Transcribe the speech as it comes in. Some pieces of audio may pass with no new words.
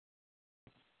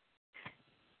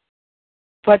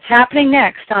What's happening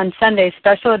next on Sunday's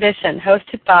special edition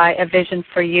hosted by A Vision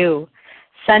for You?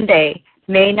 Sunday,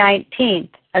 May 19th,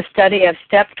 a study of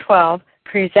Step 12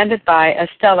 presented by a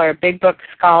stellar Big Book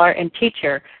scholar and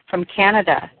teacher from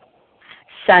Canada.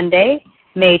 Sunday,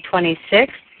 May 26th,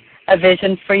 A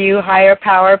Vision for You Higher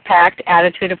Power Packed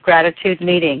Attitude of Gratitude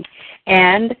meeting.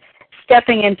 And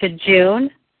stepping into June,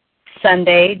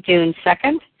 Sunday, June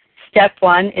 2nd, Step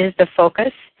 1 is the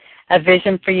focus. A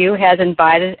Vision for You has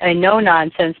invited a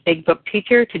no-nonsense Big Book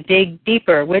teacher to dig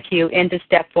deeper with you into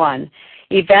Step 1.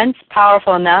 Events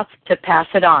powerful enough to pass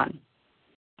it on.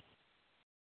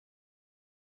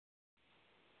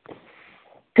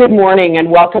 Good morning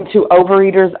and welcome to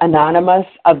Overeaters Anonymous,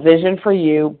 A Vision for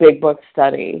You Big Book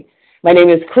Study. My name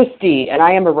is Christy and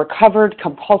I am a recovered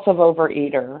compulsive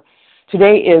overeater.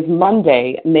 Today is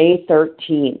Monday, May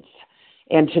 13th.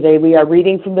 And today we are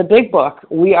reading from the Big Book.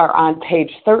 We are on page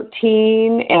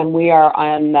 13, and we are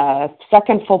on the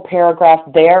second full paragraph.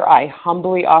 There I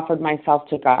humbly offered myself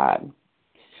to God.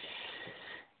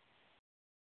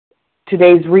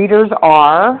 Today's readers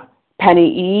are Penny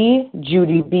E.,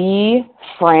 Judy B.,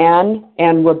 Fran,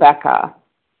 and Rebecca.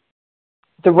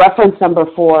 The reference number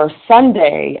for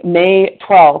Sunday, May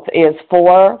 12th, is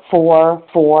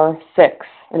 4446.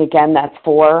 And again, that's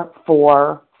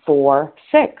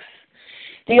 4446.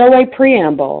 The OA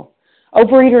Preamble.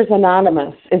 Overeaters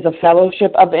Anonymous is a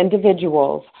fellowship of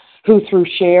individuals who, through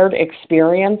shared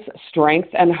experience,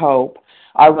 strength, and hope,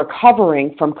 are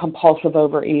recovering from compulsive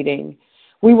overeating.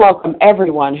 We welcome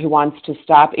everyone who wants to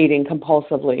stop eating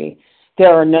compulsively.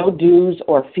 There are no dues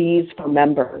or fees for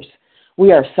members.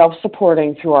 We are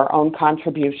self-supporting through our own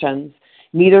contributions,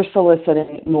 neither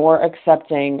soliciting nor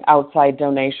accepting outside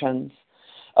donations.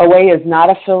 OA is not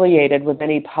affiliated with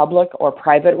any public or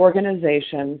private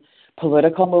organization,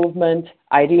 political movement,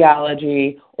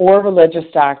 ideology, or religious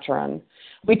doctrine.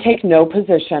 We take no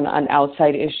position on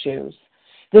outside issues.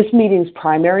 This meeting's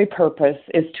primary purpose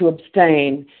is to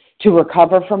abstain, to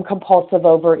recover from compulsive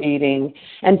overeating,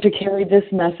 and to carry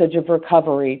this message of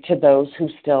recovery to those who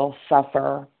still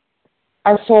suffer.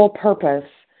 Our sole purpose.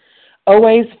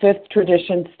 OA's fifth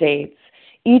tradition states,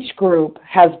 each group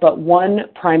has but one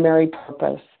primary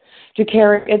purpose, to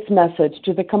carry its message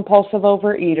to the compulsive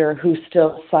overeater who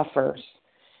still suffers.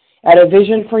 At A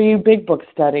Vision for You Big Book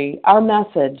Study, our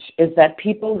message is that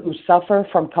people who suffer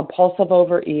from compulsive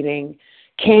overeating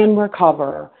can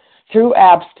recover through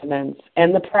abstinence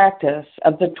and the practice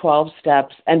of the 12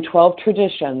 steps and 12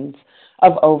 traditions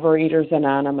of Overeaters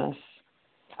Anonymous.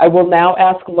 I will now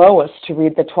ask Lois to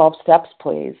read the 12 steps,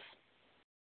 please.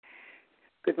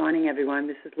 Good morning, everyone.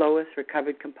 This is Lois,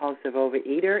 recovered compulsive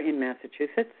overeater in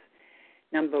Massachusetts.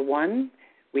 Number 1,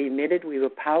 we admitted we were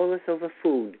powerless over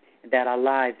food and that our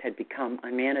lives had become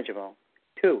unmanageable.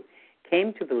 2,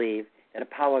 came to believe that a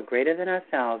power greater than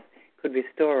ourselves could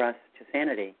restore us to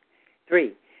sanity.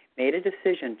 3, made a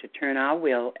decision to turn our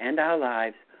will and our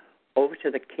lives over to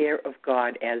the care of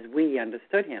God as we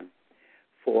understood Him.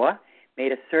 4,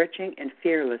 made a searching and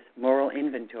fearless moral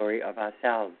inventory of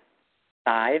ourselves.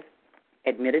 5,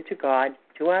 admitted to God,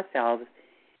 to ourselves,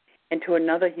 and to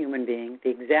another human being the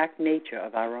exact nature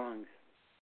of our wrongs.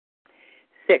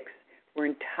 6, we're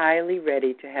entirely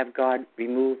ready to have God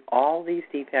remove all these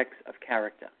defects of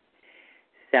character.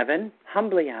 7,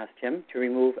 humbly asked Him to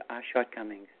remove our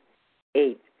shortcomings.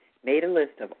 8, made a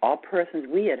list of all persons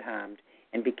we had harmed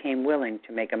and became willing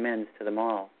to make amends to them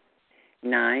all.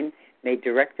 9, made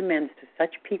direct amends to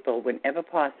such people whenever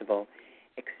possible,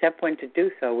 except when to do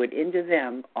so would injure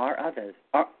them or others.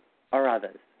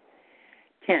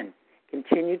 10,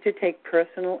 continued to take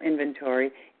personal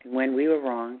inventory, and when we were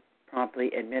wrong,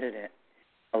 promptly admitted it.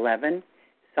 11,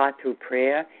 sought through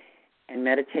prayer and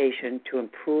meditation to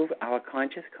improve our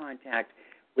conscious contact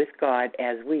with God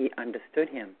as we understood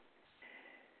Him,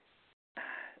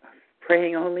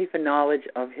 praying only for knowledge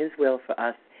of His will for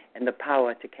us and the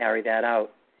power to carry that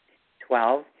out.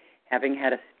 12, having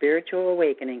had a spiritual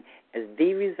awakening as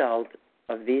the result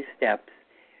of these steps,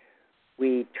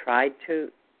 we tried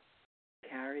to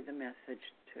carry the message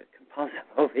to compulsive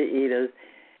overeaters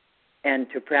and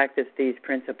to practice these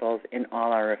principles in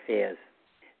all our affairs.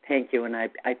 Thank you, and I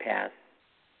pass.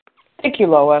 Thank you,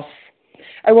 Lois.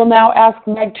 I will now ask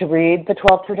Meg to read the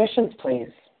 12 traditions,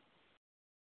 please.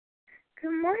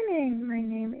 Good morning. My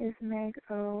name is Meg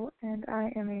O, and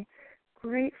I am a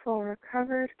grateful,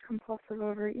 recovered, compulsive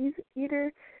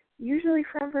overeater, usually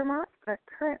from Vermont, but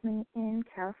currently in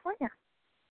California.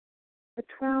 The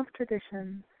 12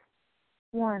 traditions.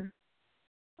 1.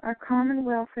 Our common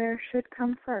welfare should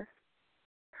come first.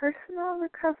 Personal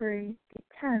recovery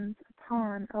depends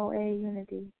upon OA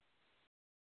unity.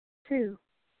 2.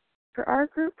 For our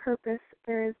group purpose,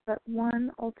 there is but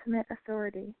one ultimate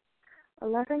authority, a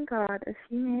loving God as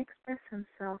he may express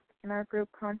himself in our group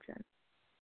conscience.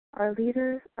 Our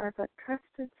leaders are but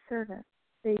trusted servants.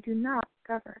 They do not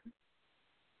govern.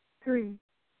 3.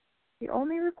 The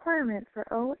only requirement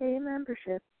for OA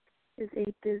membership is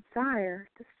a desire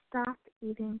to stop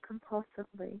eating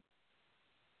compulsively.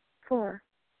 4.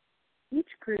 Each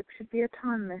group should be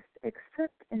autonomous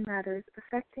except in matters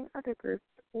affecting other groups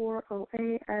or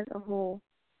OA as a whole.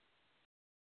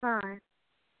 5.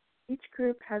 Each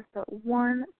group has but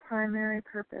one primary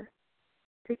purpose,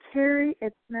 to carry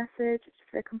its message to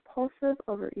the compulsive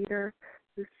overeater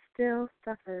who still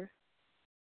suffers.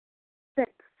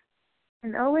 6.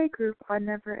 An OA group ought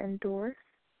never endorse,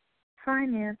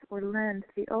 finance, or lend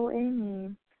the OA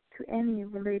name to any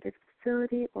related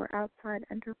facility or outside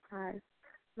enterprise,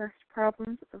 lest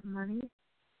problems of money,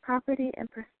 property, and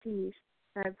prestige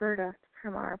divert us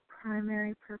from our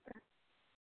primary purpose.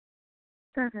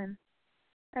 7.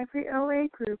 Every OA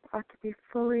group ought to be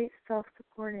fully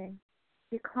self-supporting,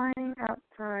 declining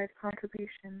outside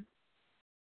contributions.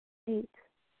 8.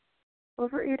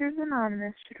 Overeaters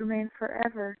Anonymous should remain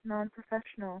forever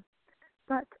non-professional,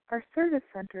 but our service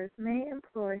centers may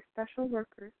employ special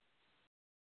workers.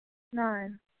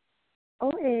 9.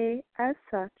 OA, as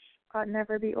such, ought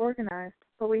never be organized,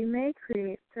 but we may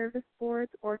create service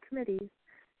boards or committees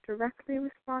directly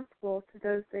responsible to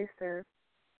those they serve.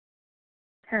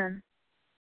 10.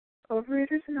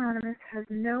 Overeaters Anonymous has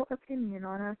no opinion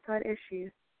on outside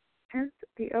issues, hence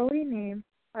the OA name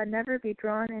ought never be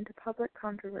drawn into public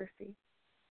controversy.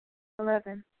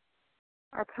 11.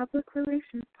 Our public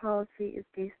relations policy is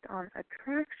based on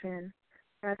attraction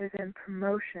rather than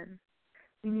promotion.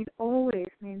 We need always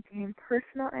maintain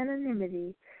personal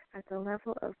anonymity at the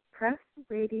level of press,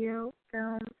 radio,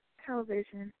 film,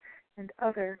 television, and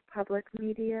other public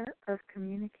media of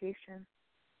communication.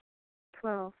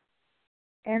 12.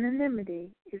 Anonymity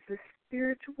is the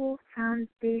spiritual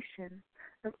foundation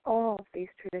of all these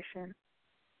traditions,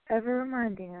 ever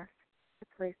reminding us to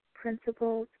place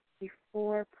principles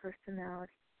before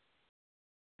personality.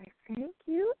 I thank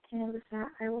you, and with that,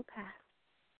 I will pass.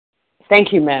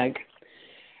 Thank you, Meg.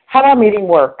 How our meeting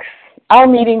works. Our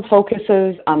meeting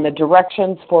focuses on the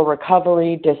directions for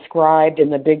recovery described in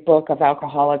the Big Book of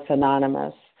Alcoholics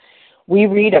Anonymous. We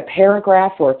read a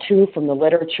paragraph or two from the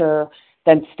literature,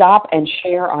 then stop and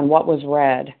share on what was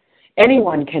read.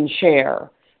 Anyone can share,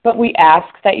 but we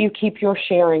ask that you keep your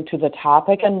sharing to the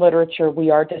topic and literature we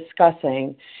are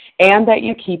discussing, and that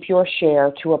you keep your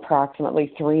share to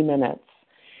approximately 3 minutes.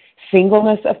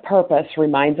 Singleness of purpose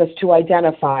reminds us to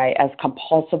identify as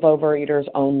compulsive overeaters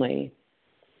only.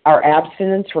 Our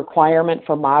abstinence requirement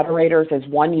for moderators is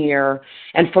 1 year,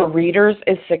 and for readers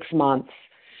is 6 months.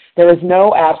 There is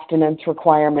no abstinence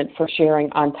requirement for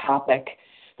sharing on topic.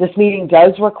 This meeting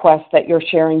does request that your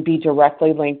sharing be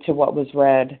directly linked to what was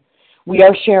read. We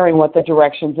are sharing what the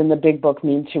directions in the Big Book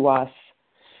mean to us.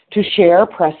 To share,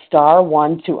 press star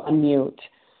 1 to unmute.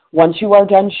 Once you are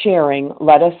done sharing,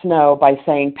 let us know by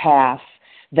saying pass.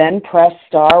 Then press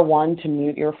star 1 to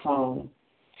mute your phone.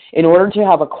 In order to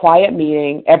have a quiet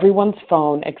meeting, everyone's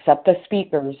phone except the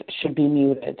speaker's should be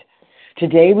muted.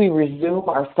 Today we resume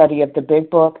our study of the Big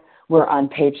Book. We're on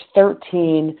page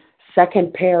 13,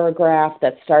 second paragraph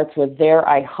that starts with "There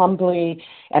I humbly,"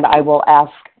 and I will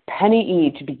ask Penny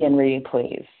E. to begin reading,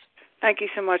 please. Thank you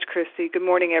so much, Christy. Good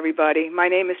morning, everybody. My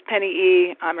name is Penny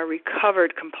E. I'm a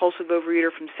recovered compulsive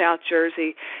overeater from South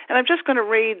Jersey, and I'm just going to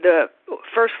read the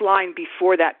first line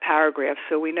before that paragraph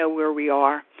so we know where we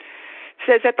are. It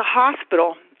says, "At the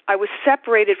hospital, I was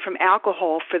separated from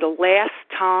alcohol for the last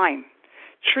time.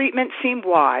 Treatment seemed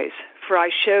wise, for I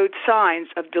showed signs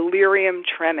of delirium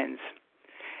tremens.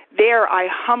 There I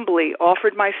humbly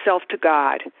offered myself to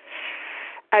God,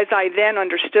 as I then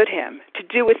understood him, to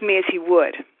do with me as he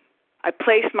would. I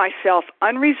placed myself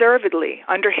unreservedly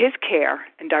under his care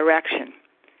and direction.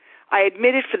 I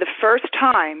admitted for the first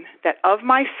time that of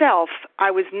myself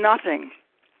I was nothing,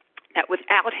 that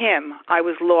without him I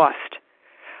was lost.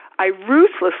 I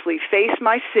ruthlessly faced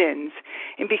my sins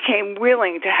and became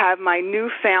willing to have my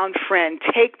newfound friend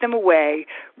take them away,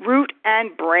 root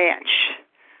and branch.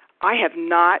 I have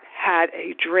not had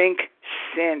a drink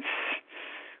since."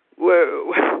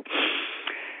 Whoa.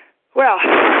 Well,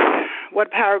 what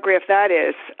paragraph that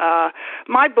is.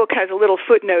 My book has a little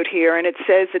footnote here, and it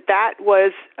says that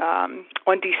was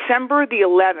on December the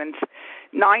 11th,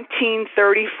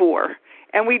 1934.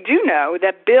 And we do know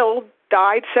that Bill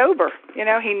died sober. You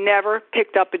know, he never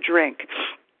picked up a drink.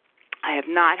 I have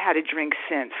not had a drink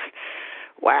since.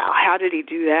 Wow, how did he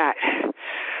do that?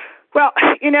 Well,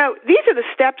 these are the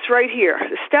steps right here.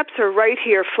 The steps are right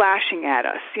here flashing at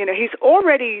us. He's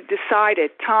already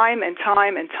decided time and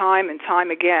time and time and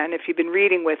time again, if you've been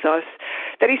reading with us,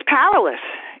 that he's powerless.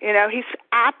 He's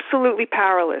absolutely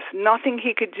powerless. Nothing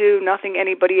he could do, nothing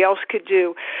anybody else could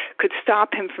do could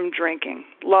stop him from drinking.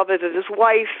 Love of his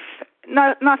wife,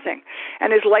 nothing.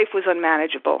 And his life was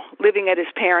unmanageable, living at his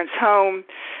parents' home,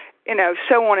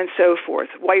 so on and so forth.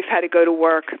 Wife had to go to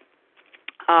work.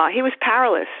 He was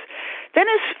powerless. Then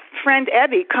his friend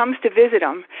Ebby comes to visit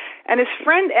him, and his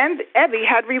friend Ebby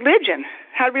had religion.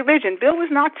 Bill was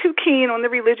not too keen on the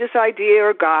religious idea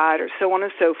or God or so on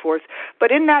and so forth.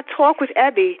 But in that talk with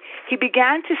Ebby, he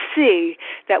began to see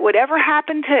that whatever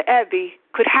happened to Ebby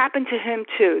could happen to him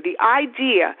too. The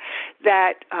idea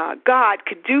that God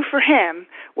could do for him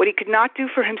what he could not do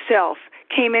for himself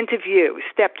came into view,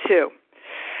 step 2.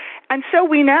 And so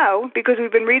we know, because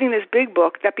we've been reading this big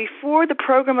book, that before the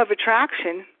program of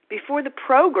attraction, before the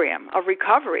program of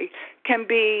recovery can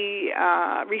be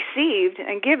received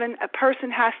and given, a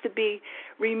person has to be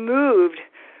removed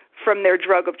from their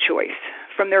drug of choice,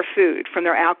 from their food, from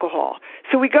their alcohol.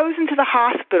 So he goes into the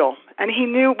hospital, and he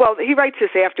knew, he writes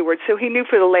this afterwards, so he knew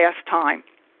for the last time,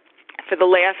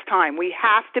 we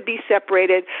have to be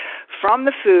separated from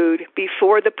the food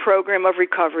before the program of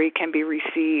recovery can be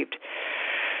received.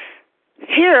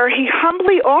 Here, he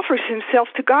humbly offers himself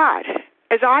to God,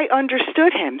 as I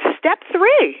understood him. Step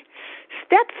 3,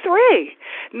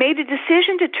 made a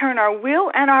decision to turn our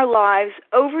will and our lives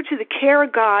over to the care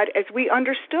of God as we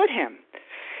understood him.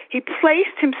 He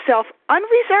placed himself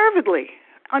unreservedly,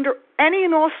 under any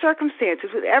and all circumstances,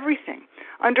 with everything,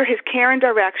 under his care and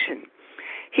direction.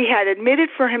 He had admitted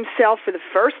for himself for the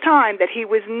first time that he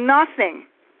was nothing.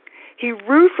 He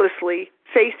ruthlessly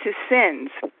faced his sins.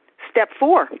 Step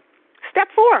 4.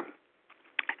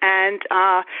 And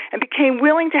became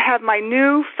willing to have my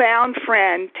newfound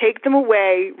friend take them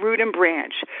away, root and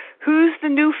branch. Who's the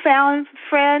newfound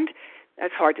friend?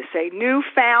 That's hard to say.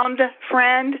 Newfound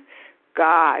friend?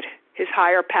 God, his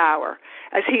higher power,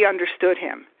 as he understood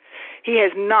him. He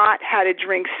has not had a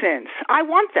drink since. I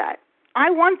want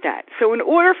that. So in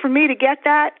order for me to get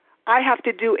that, I have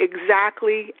to do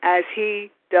exactly as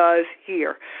he does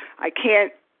here. I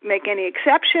can't make any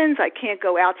exceptions. I can't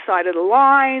go outside of the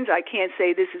lines. I can't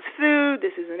say this is food,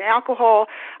 this is an alcohol.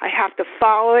 I have to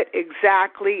follow it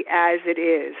exactly as it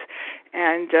is.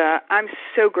 And I'm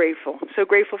so grateful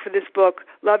for this book.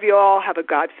 Love you all. Have a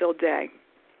God-filled day.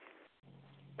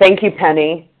 Thank you,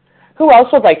 Penny. Who else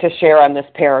would like to share on this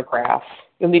paragraph?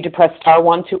 You'll need to press star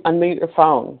 1 to unmute your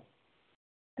phone.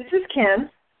 This is Kim.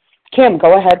 Kim,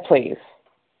 go ahead, please.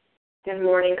 Good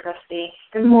morning, Christy.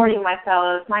 Good morning, my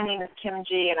fellows. My name is Kim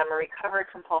G., and I'm a recovered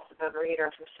compulsive overeater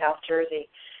from South Jersey.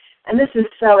 And this is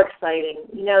so exciting.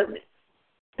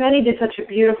 Penny did such a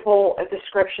beautiful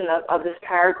description of this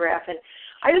paragraph, and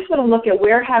I just want to look at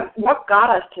what got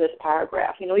us to this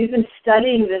paragraph. We've been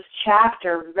studying this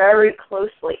chapter very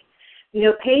closely.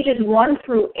 Pages 1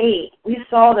 through 8, we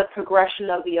saw the progression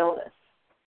of the illness.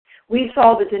 We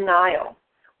saw the denial.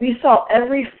 We saw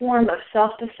every form of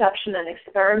self-deception and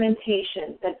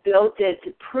experimentation that Bill did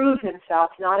to prove himself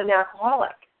not an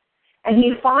alcoholic. And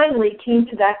he finally came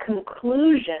to that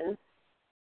conclusion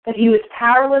that he was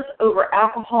powerless over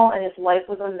alcohol and his life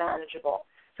was unmanageable.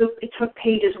 So it took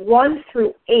pages 1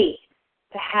 through 8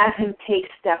 to have him take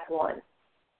step 1.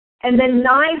 And then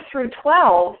 9 through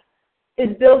 12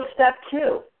 is Bill's step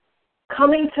 2.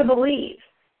 Coming to believe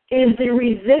is the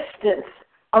resistance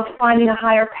of finding a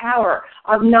higher power,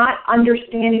 of not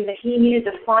understanding that he needed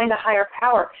to find a higher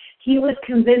power. He was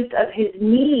convinced of his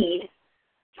need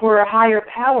for a higher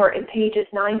power in pages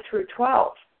 9 through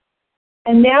 12.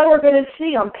 And now we're going to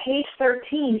see on page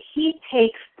 13, he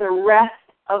takes the rest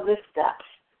of the steps.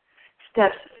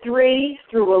 Steps 3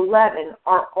 through 11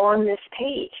 are on this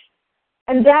page.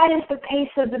 And that is the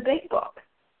pace of the big book.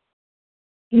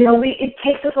 It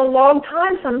takes us a long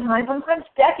time sometimes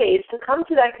decades, to come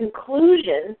to that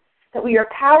conclusion that we are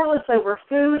powerless over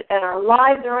food and our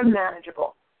lives are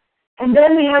unmanageable. And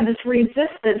then we have this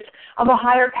resistance of a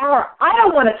higher power. I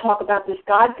don't want to talk about this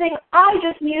God thing. I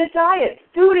just need a diet.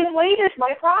 Food and weight is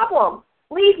my problem.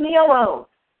 Leave me alone.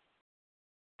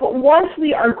 But once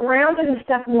we are grounded in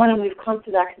step 1 and we've come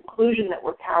to that conclusion that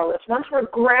we're powerless, once we're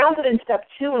grounded in step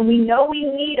 2 and we know we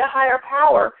need a higher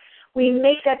power, we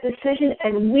make that decision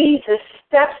and the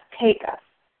steps take us.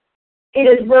 It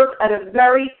is worked at a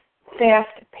very fast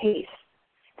pace.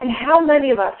 And how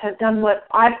many of us have done what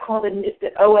I've called the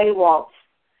OA waltz?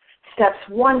 Steps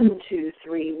 1, 2,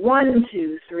 3, 1,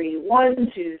 2, 3,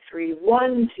 1, 2, 3,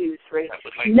 1, 2, 3.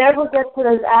 Never get to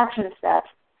those action steps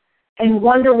and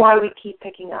wonder why we keep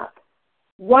picking up.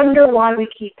 wonder why we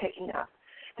keep picking up.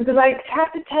 Because I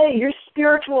have to tell you, your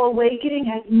spiritual awakening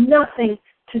has nothing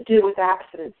to do with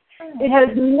accidents. It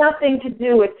has nothing to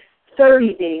do with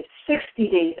 30 days, 60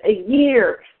 days, a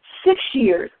year, 6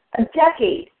 years, a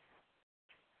decade.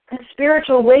 And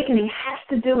spiritual awakening has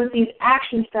to do with these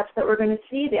action steps that we're going to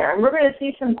see there. And we're going to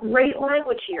see some great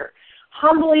language here.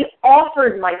 Humbly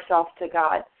offered myself to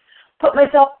God. Put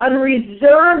myself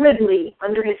unreservedly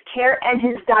under his care and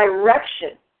his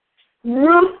direction.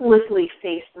 Ruthlessly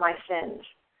faced my sins.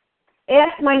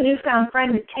 Asked my newfound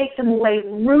friend to take them away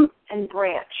root and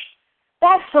branch.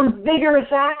 That's some vigorous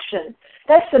action.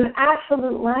 That's some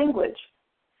absolute language.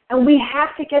 And we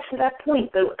have to get to that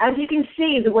point. Though, as you can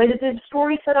see, the way that the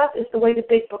story is set up is the way the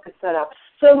big book is set up.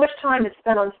 So much time is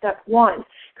spent on step one.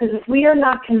 Because if we are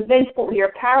not convinced that we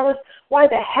are powerless, why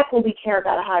the heck will we care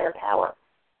about a higher power?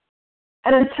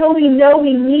 And until we know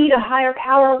we need a higher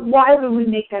power, why would we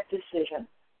make that decision?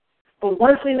 But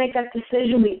once we make that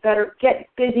decision, we better get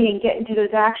busy and get into those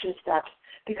action steps,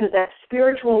 because that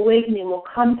spiritual awakening will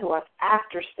come to us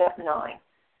after step 9.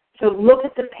 So look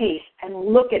at the pace and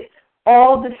look at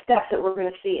all the steps that we're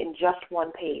going to see in just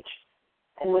one page.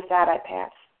 And with that, I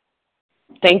pass.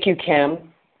 Thank you,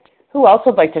 Kim. Who else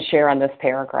would like to share on this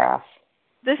paragraph?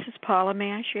 This is Paula.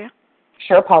 May I share?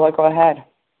 Sure, Paula, go ahead.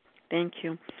 Thank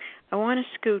you. I want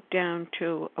to scoot down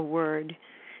to a word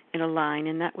in a line,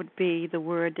 and that would be the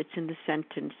word that's in the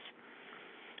sentence.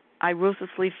 I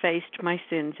ruthlessly faced my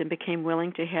sins and became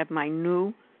willing to have my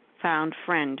new found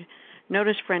friend.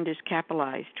 Notice friend is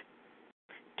capitalized.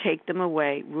 Take them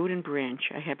away, root and branch.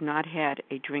 I have not had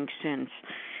a drink since.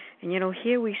 And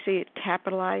here we see it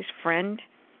capitalized, friend,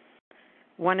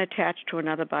 one attached to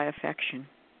another by affection.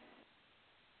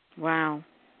 Wow.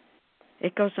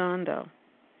 It goes on, though.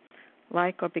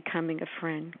 Like or becoming a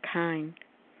friend, kind,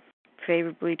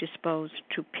 favorably disposed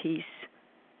to peace.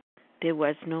 There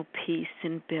was no peace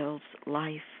in Bill's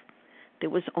life. There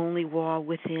was only war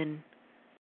within.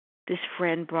 This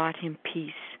friend brought him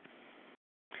peace.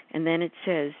 And then it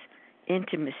says,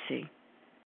 intimacy,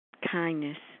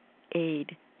 kindness,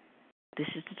 aid. This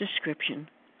is the description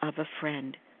of a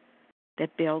friend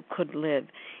that Bill could live.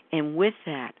 And with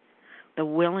that, the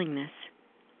willingness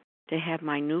to have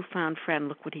my newfound friend,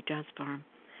 look what he does for him,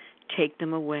 take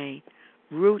them away,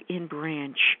 root and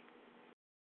branch.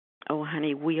 Oh,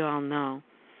 honey, we all know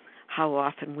how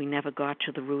often we never got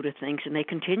to the root of things, and they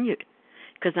continued.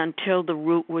 Because until the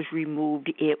root was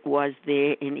removed, it was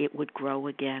there, and it would grow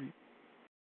again.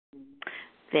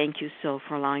 Thank you so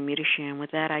for allowing me to share. And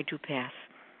with that, I do pass.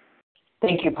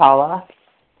 Thank you, Paula.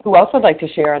 Who else would like to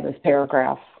share on this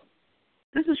paragraph?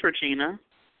 This is Regina.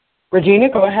 Regina,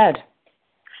 go ahead.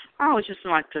 I would just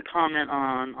like to comment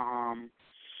on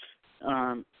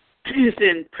he's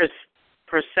in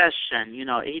procession.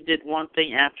 He did one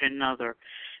thing after another.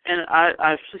 And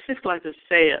I specifically like to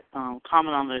say,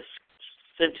 comment on this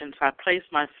sentence, I placed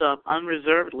myself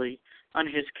unreservedly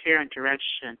under his care and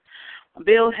direction.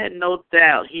 Bill had no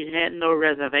doubt, he had no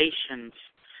reservations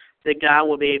that God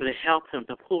would be able to help him,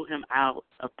 to pull him out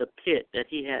of the pit that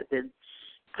he had been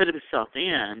put himself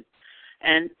in.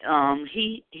 And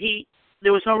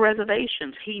there was no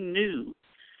reservations. He knew,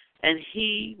 and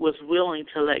he was willing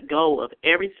to let go of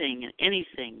everything and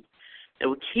anything that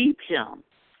would keep him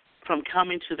from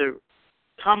coming to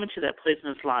that place in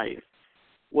his life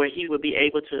where he would be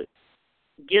able to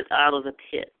get out of the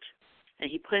pit. And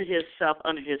he put himself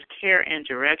under his care and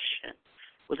direction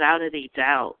without any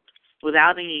doubt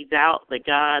that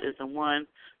God is the one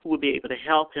who would be able to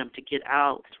help him to get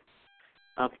out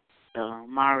of the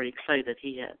miry clay that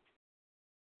he had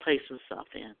placed himself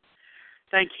in.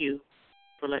 Thank you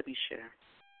for letting me share.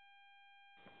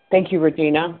 Thank you,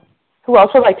 Regina. Who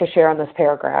else would like to share on this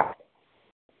paragraph?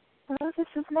 Hello, this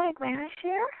is Meg. May I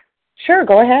share? Sure,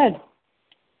 go ahead.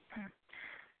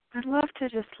 I'd love to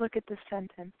just look at the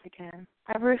sentence again.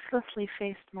 I ruthlessly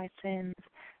faced my sins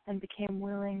and became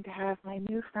willing to have my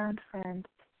newfound friend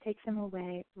take them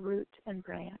away, root and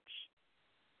branch.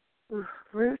 Ooh,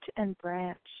 root and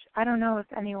branch. I don't know if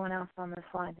anyone else on this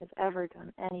line has ever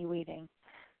done any weeding,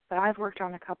 but I've worked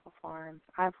on a couple farms.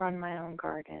 I've run my own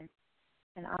garden,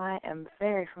 and I am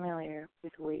very familiar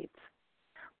with weeds.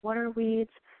 What are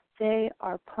weeds? They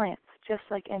are plants, just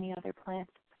like any other plant,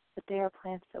 but they are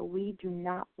plants that we do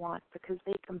not want because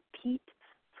they compete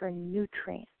for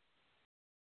nutrients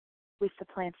with the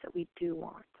plants that we do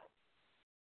want.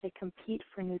 They compete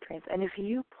for nutrients. And if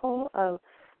you pull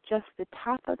just the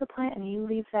top of the plant and you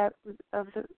leave that of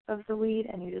the weed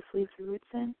and you just leave the roots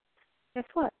in, guess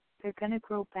what? They're going to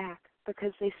grow back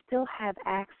because they still have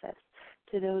access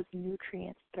to those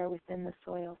nutrients that are within the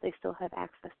soil. They still have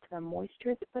access to the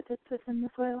moisture that's within the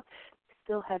soil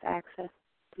still have access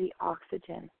to the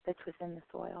oxygen that's within the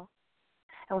soil.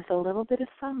 And with a little bit of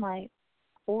sunlight,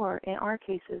 or in our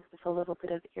cases, with a little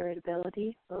bit of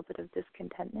irritability, a little bit of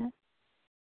discontentment,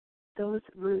 those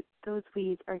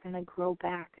weeds are going to grow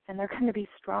back, and they're going to be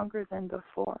stronger than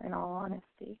before, in all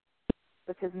honesty,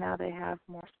 because now they have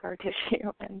more scar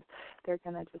tissue, and they're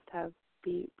going to just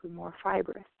be more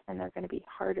fibrous, and they're going to be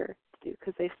harder to do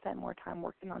because they've spent more time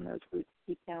working on those roots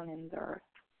deep down in the earth.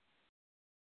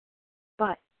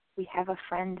 But we have a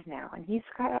friend now, and he's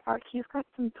got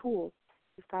some tools.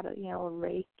 He's got a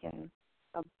rake and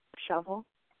a shovel,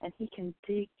 and he can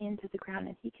dig into the ground,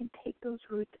 and he can take those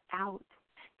roots out.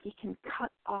 He can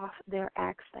cut off their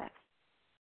access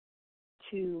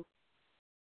to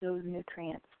those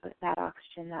nutrients, that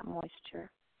oxygen, that moisture.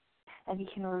 And he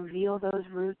can reveal those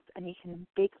roots, and he can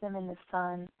bake them in the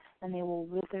sun, and they will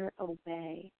wither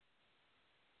away.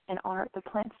 And the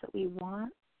plants that we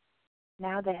want,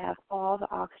 now they have all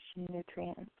the oxygen,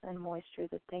 nutrients, and moisture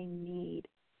that they need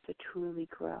to truly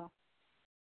grow.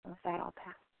 And with that, I'll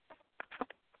pass.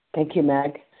 Thank you,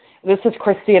 Meg. This is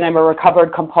Christy, and I'm a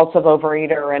recovered compulsive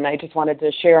overeater, and I just wanted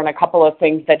to share on a couple of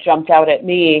things that jumped out at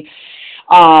me.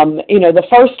 The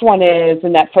first one is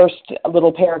in that first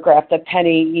little paragraph that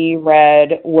Penny E.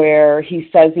 read, where he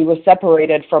says he was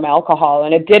separated from alcohol,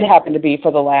 and it did happen to be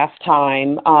for the last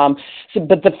time.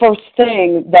 But the first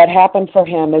thing that happened for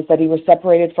him is that he was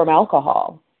separated from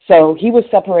alcohol. So he was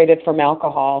separated from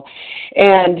alcohol.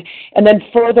 And then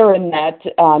further in that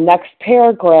next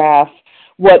paragraph,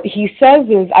 what he says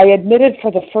is, I admitted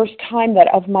for the first time that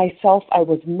of myself I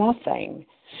was nothing.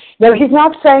 Now, he's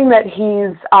not saying that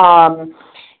he's,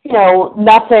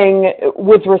 nothing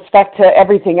with respect to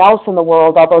everything else in the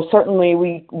world, although certainly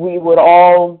we would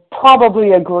all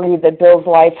probably agree that Bill's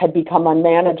life had become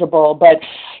unmanageable. But,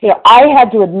 I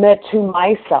had to admit to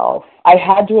myself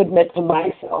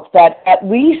that at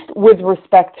least with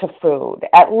respect to food,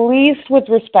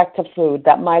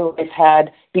 that my life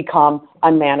had become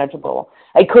unmanageable.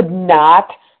 I could not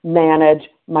manage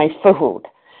my food.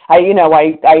 I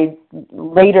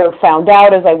later found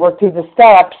out as I worked through the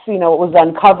steps, it was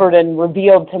uncovered and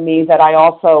revealed to me that I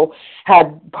also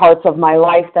had parts of my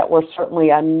life that were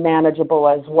certainly unmanageable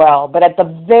as well. But at the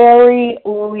very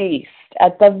least,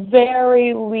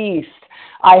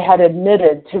 I had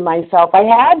admitted to myself, I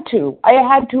had to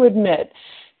admit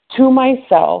to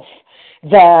myself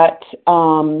that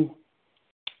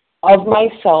of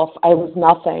myself I was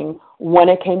nothing. When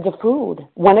it came to food,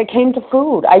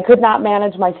 I could not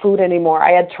manage my food anymore.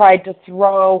 I had tried to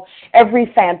throw every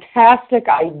fantastic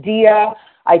idea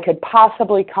I could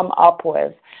possibly come up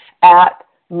with at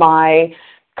my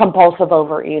compulsive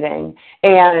overeating.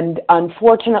 And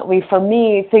unfortunately for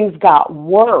me, things got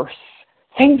worse.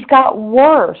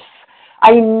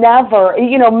 I never,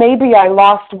 maybe I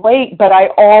lost weight, but I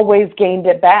always gained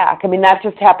it back. I mean, that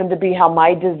just happened to be how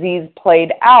my disease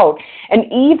played out. And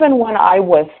even when I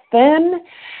was thin,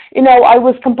 I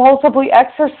was compulsively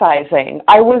exercising.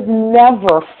 I was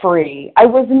never free.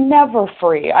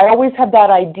 I always had that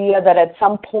idea that at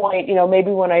some point,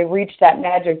 maybe when I reached that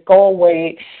magic goal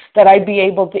weight, that I'd be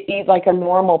able to eat like a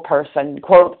normal person,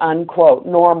 quote unquote,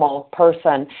 normal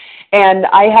person. And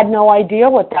I had no idea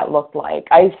what that looked like.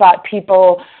 I thought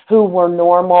people who were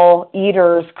normal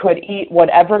eaters could eat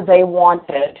whatever they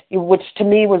wanted, which to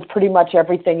me was pretty much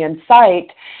everything in sight,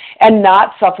 and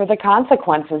not suffer the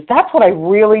consequences. That's what I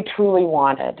really, truly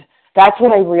wanted. Not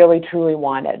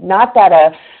that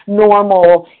a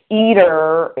normal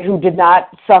eater who did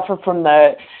not suffer from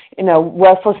the,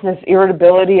 restlessness,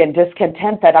 irritability, and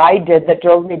discontent that I did that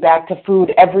drove me back to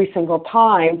food every single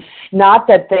time. Not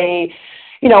that they,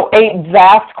 ate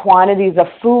vast quantities of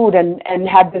food and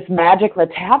had this magic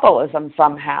metabolism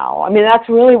somehow. I mean, that's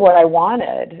really what I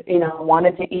wanted. I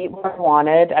wanted to eat what I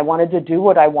wanted. I wanted to do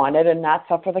what I wanted and not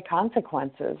suffer the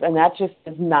consequences. And that just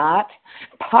is not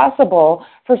possible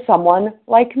for someone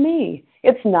like me.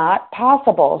 It's not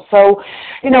possible. So,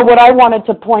 what I wanted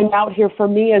to point out here for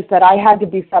me is that I had to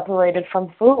be separated from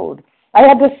food. I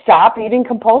had to stop eating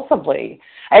compulsively.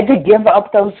 I had to give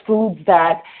up those foods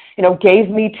that, gave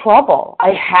me trouble.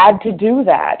 I had to do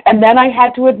that. And then I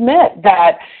had to admit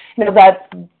that, my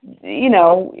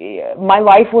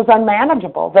life was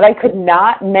unmanageable, that I could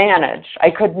not manage,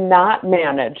 at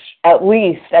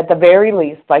the very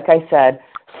least, like I said,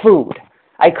 food.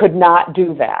 I could not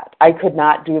do that.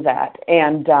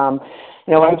 And,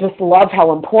 I just love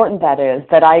how important that is,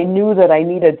 that I knew that I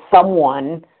needed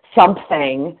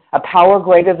something, a power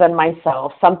greater than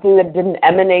myself, something that didn't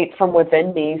emanate from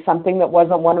within me, something that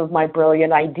wasn't one of my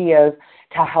brilliant ideas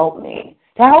to help me.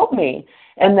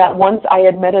 And that once I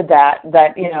admitted that,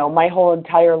 my whole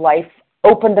entire life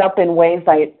opened up in ways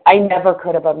I never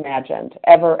could have imagined,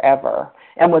 ever.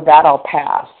 And with that, I'll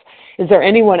pass. Is there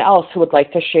anyone else who would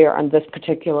like to share on this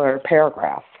particular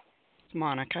paragraph?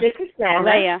 Monica. This is Sarah.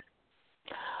 Leah.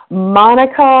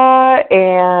 Monica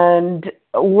and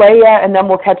Leah, and then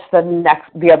we'll catch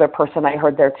the other person I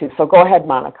heard there too. So go ahead,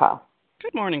 Monica.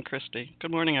 Good morning, Christy.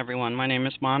 Good morning, everyone. My name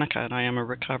is Monica, and I am a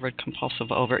recovered compulsive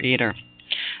overeater.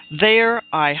 There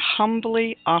I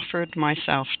humbly offered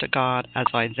myself to God as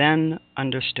I then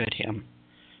understood him,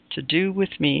 to do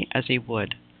with me as he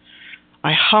would.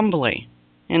 I humbly,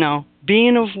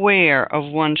 being aware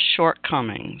of one's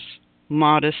shortcomings,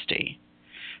 modesty.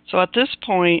 So at this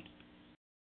point,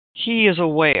 he is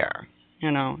aware,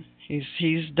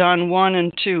 he's done 1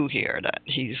 and 2 here, that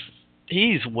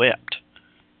he's whipped.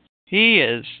 He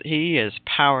is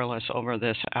powerless over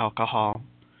this alcohol.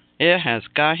 It has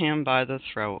got him by the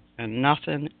throat, and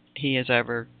nothing he has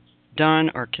ever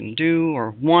done or can do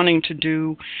or wanting to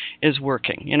do is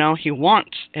working. He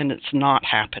wants, and it's not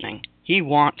happening. He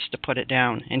wants to put it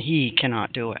down, and he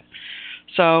cannot do it.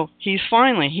 So he's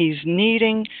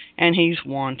needing and he's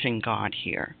wanting God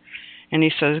here. And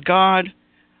he says, God,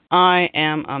 I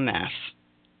am a mess.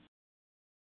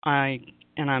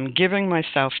 I'm giving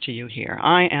myself to you here.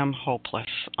 I am hopeless.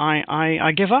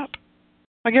 I give up.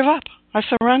 I give up. I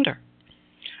surrender.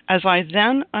 As I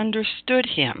then understood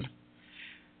him,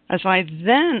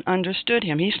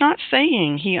 he's not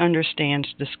saying he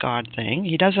understands this God thing.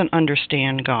 He doesn't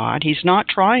understand God. He's not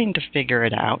trying to figure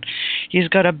it out. He's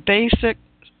got a basic,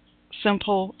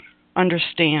 simple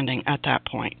understanding at that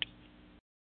point.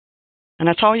 And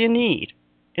that's all you need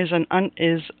is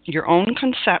your own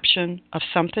conception of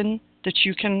something that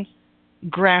you can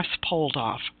grasp hold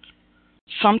of.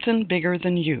 Something bigger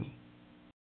than you.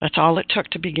 That's all it took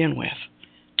to begin with.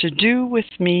 To do with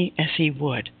me as he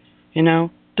would.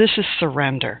 This is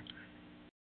surrender.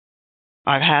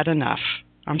 I've had enough.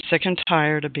 I'm sick and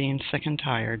tired of being sick and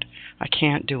tired. I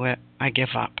can't do it. I give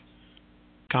up.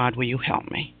 God, will you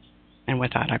help me? And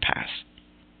with that, I pass.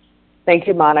 Thank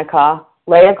you, Monica.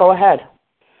 Leah, go ahead.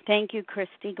 Thank you,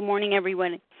 Christy. Good morning,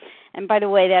 everyone. And by the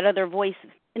way, that other voice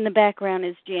in the background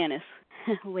is Janice,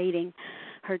 waiting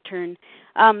her turn.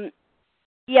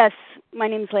 Yes, my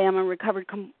name is Leah. I'm a recovered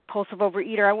compulsive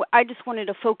overeater. I just wanted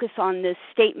to focus on this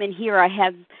statement here. I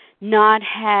have not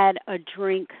had a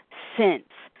drink since.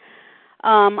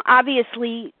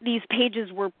 Obviously, these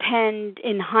pages were penned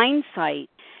in hindsight.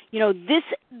 This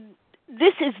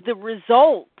is the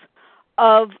result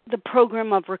of the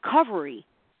program of recovery.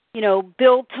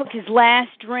 Bill took his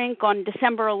last drink on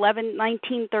December 11,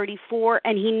 1934,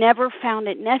 and he never found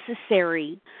it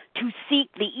necessary to seek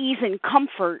the ease and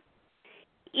comfort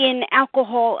in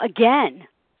alcohol again.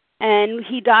 And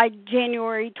he died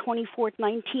January 24th,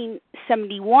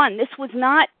 1971. This was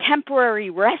not temporary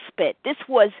respite. This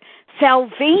was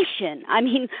salvation. I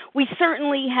mean, we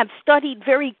certainly have studied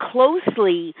very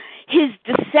closely his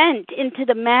descent into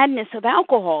the madness of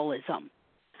alcoholism.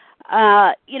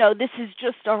 This is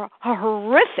just a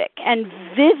horrific and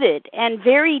vivid and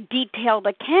very detailed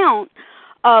account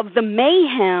of the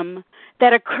mayhem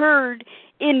that occurred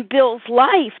in Bill's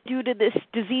life due to this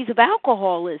disease of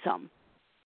alcoholism.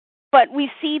 But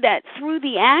we see that through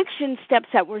the action steps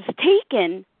that were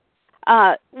taken,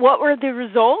 what were the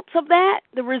results of that?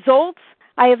 The results,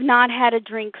 I have not had a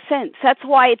drink since. That's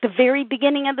why at the very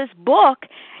beginning of this book,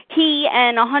 he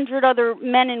and 100 other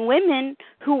men and women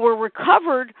who were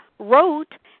recovered wrote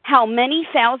how many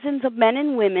thousands of men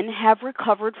and women have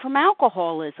recovered from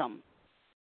alcoholism.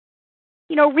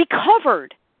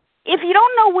 Recovered. If you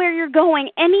don't know where you're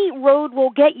going, any road will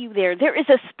get you there. There is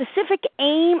a specific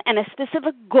aim and a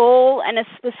specific goal and a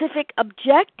specific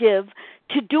objective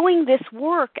to doing this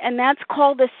work, and that's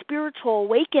called a spiritual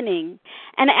awakening.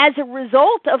 And as a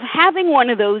result of having one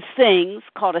of those things,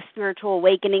 called a spiritual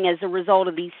awakening as a result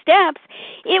of these steps,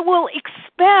 it will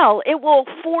expel, it will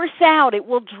force out, it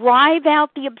will drive out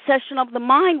the obsession of the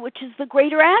mind, which is the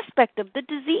greater aspect of the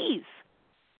disease.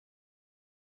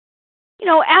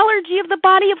 Allergy of the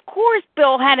body, of course,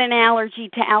 Bill had an allergy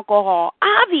to alcohol,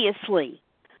 obviously.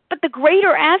 But the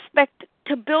greater aspect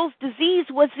to Bill's disease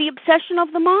was the obsession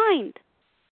of the mind.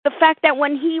 The fact that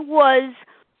when he was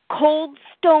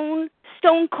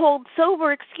stone cold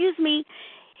sober,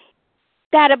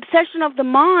 that obsession of the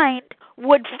mind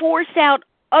would force out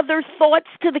other thoughts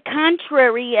to the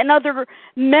contrary and other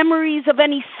memories of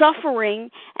any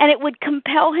suffering, and it would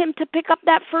compel him to pick up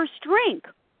that first drink.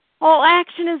 All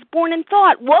action is born in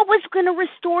thought. What was going to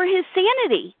restore his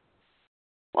sanity?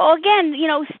 Well, again,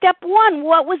 step one,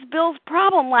 what was Bill's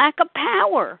problem? Lack of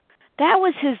power. That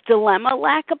was his dilemma,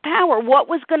 lack of power. What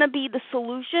was going to be the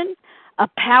solution? a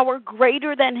power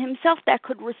greater than himself that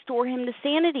could restore him to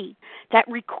sanity, that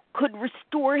could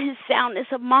restore his soundness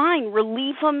of mind,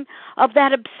 relieve him of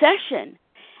that obsession,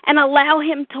 and allow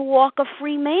him to walk a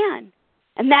free man.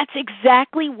 And that's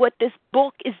exactly what this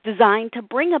book is designed to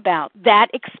bring about, that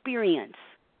experience.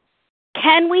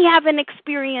 Can we have an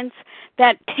experience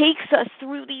that takes us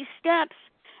through these steps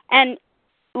and,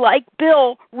 like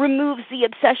Bill, removes the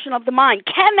obsession of the mind?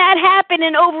 Can that happen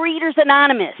in Overeaters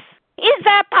Anonymous? Is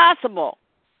that possible?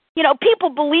 You know, people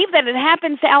believe that it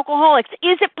happens to alcoholics.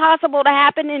 Is it possible to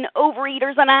happen in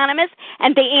Overeaters Anonymous?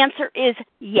 And the answer is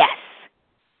yes.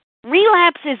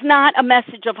 Relapse is not a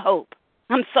message of hope.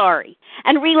 I'm sorry.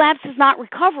 And relapse is not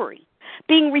recovery.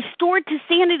 Being restored to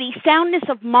sanity, soundness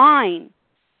of mind,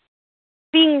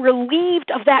 being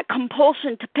relieved of that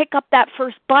compulsion to pick up that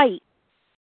first bite,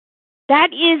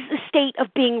 that is the state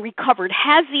of being recovered.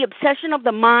 Has the obsession of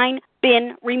the mind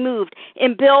been removed?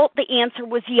 In Bill, the answer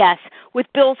was yes. With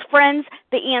Bill's friends,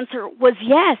 the answer was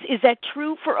yes. Is that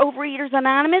true for Overeaters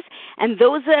Anonymous? And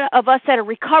those of us that are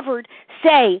recovered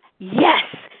say yes,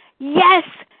 yes,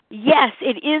 yes,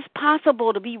 it is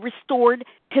possible to be restored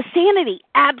to sanity.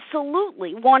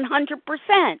 Absolutely,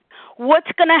 100%.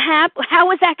 What's going to happen?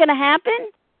 How is that going to happen?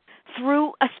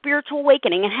 Through a spiritual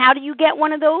awakening. And how do you get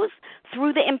one of those?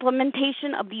 Through the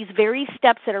implementation of these very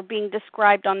steps that are being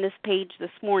described on this page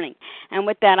this morning. And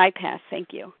with that, I pass.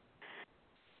 Thank you.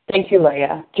 Thank you,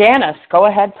 Leah. Janice, go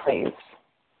ahead, please.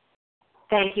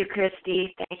 Thank you,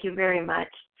 Christy. Thank you very much.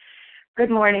 Good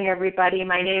morning, everybody.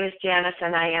 My name is Janice,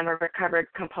 and I am a recovered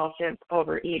compulsive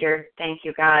overeater. Thank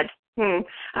you, God.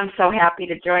 I'm so happy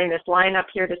to join this lineup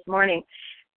here this morning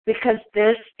because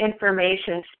this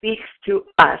information speaks to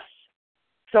us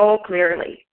so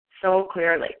clearly, so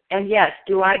clearly. And yes,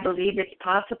 do I believe it's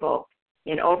possible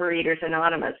in Overeaters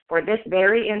Anonymous for this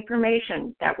very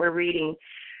information that we're reading?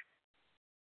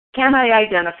 Can I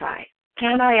identify?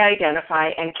 Can I identify,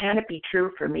 and can it be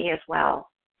true for me as well?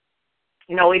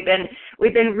 You know, we've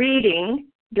been reading,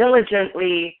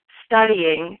 diligently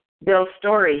studying Bill's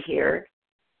story here.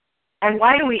 And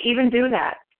why do we even do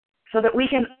that? So that we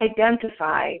can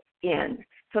identify in,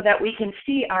 so that we can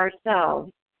see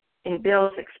ourselves in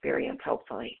Bill's experience,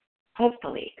 hopefully.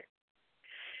 Hopefully.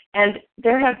 And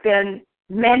there have been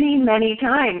many, many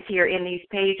times here in these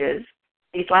pages,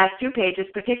 these last two pages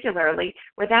particularly,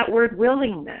 where that word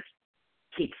willingness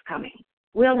keeps coming.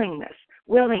 Willingness,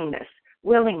 willingness,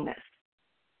 willingness.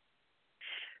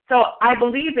 So I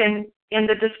believe in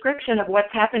the description of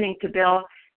what's happening to Bill,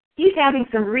 he's having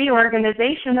some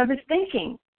reorganization of his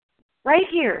thinking. Right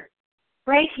here.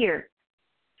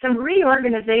 Some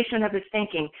reorganization of his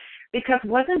thinking. Because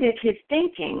wasn't it his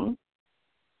thinking,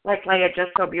 like Leah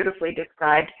just so beautifully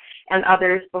described, and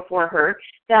others before her,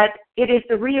 that it is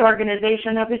the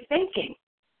reorganization of his thinking?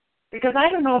 Because I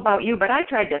don't know about you, but I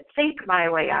tried to think my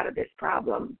way out of this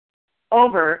problem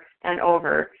over and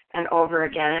over and over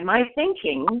again. And my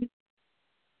thinking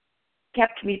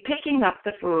kept me picking up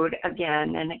the food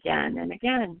again and again and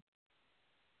again.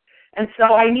 And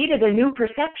so I needed a new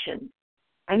perception.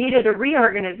 I needed a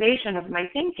reorganization of my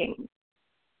thinking.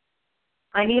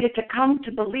 I needed to come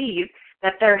to believe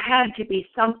that there had to be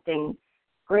something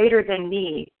greater than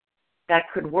me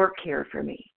that could work here for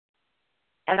me.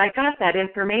 And I got that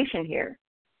information here.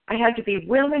 I had to be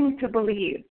willing to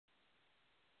believe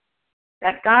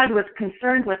that God was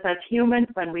concerned with us humans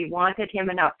when we wanted him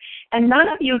enough. And none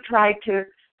of you tried to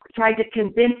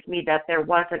convince me that there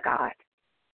was a God.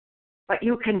 But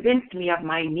you convinced me of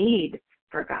my need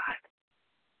for God.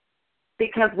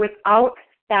 Because without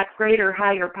that greater,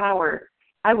 higher power,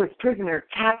 I was prisoner,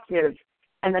 captive,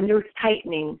 and the noose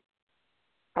tightening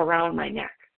around my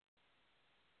neck.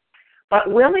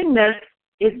 But willingness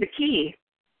is the key,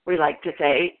 we like to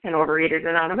say in Overeaters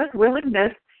Anonymous.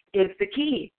 Willingness is the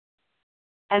key.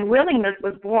 And willingness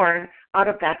was born out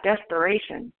of that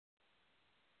desperation.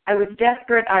 I was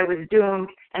desperate, I was doomed,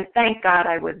 and thank God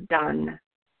I was done.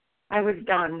 I was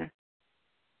done.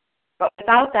 But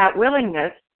without that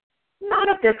willingness, none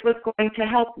of this was going to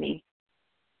help me.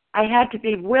 I had to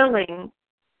be willing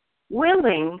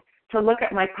to look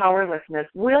at my powerlessness,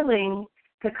 willing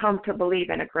to come to believe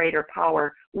in a greater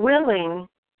power, willing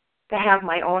to have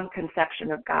my own conception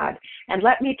of God. And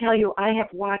let me tell you, I have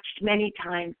watched many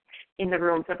times in the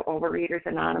rooms of Overeaters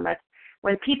Anonymous,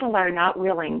 when people are not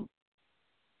willing,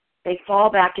 they fall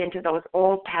back into those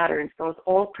old patterns, those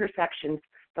old perceptions,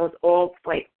 those old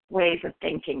ways of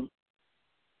thinking.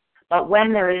 But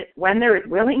when there is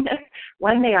willingness,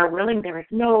 when they are willing, there is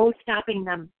no stopping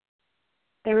them.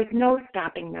 There is no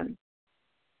stopping them.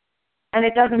 And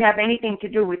it doesn't have anything to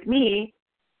do with me.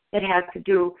 It has to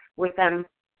do with them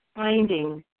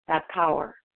finding that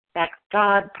power, that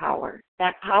God power,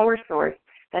 that power source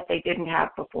that they didn't have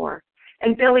before.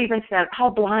 And Bill even says, how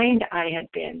blind I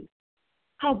had been.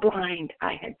 How blind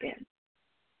I had been.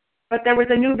 But there was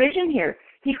a new vision here.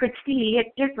 He could see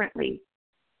it differently.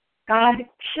 God,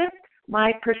 shift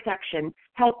my perception.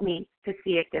 Help me to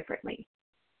see it differently.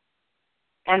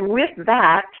 And with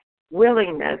that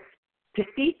willingness to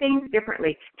see things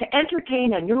differently, to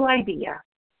entertain a new idea,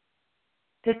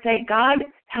 to say, God,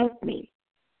 help me.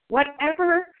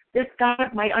 Whatever this God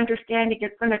of my understanding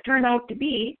is going to turn out to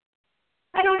be,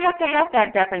 I don't have to have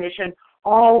that definition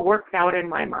all worked out in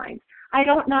my mind. I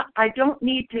don't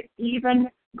need to even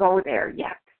go there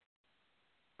yet.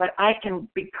 But I can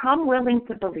become willing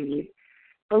to believe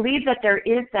that there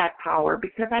is that power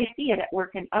because I see it at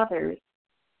work in others,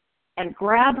 and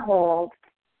grab hold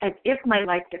as if my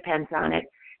life depends on it,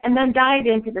 and then dive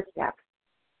into the steps.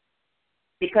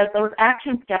 Because those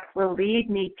action steps will lead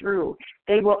me through.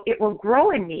 It will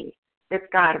grow in me, this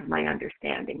God of my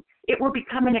understanding. It will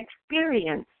become an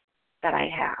experience that I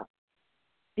have.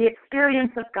 The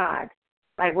experience of God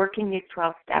by working these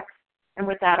 12 steps. And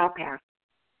with that, I'll pass.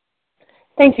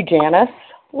 Thank you, Janice.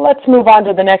 Let's move on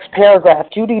to the next paragraph.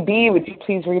 Judy B., would you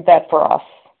please read that for us?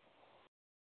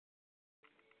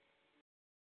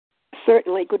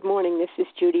 Certainly. Good morning. This is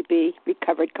Judy B.,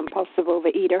 recovered compulsive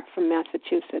overeater from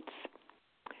Massachusetts.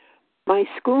 My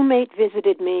schoolmate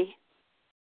visited me,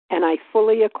 and I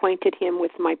fully acquainted him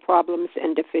with my problems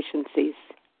and deficiencies.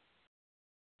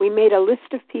 We made a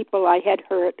list of people I had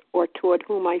hurt or toward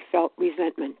whom I felt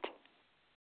resentment.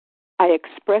 I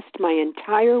expressed my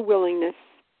entire willingness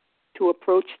to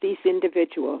approach these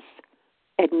individuals,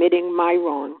 admitting my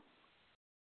wrong.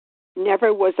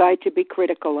 Never was I to be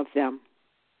critical of them.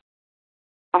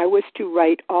 I was to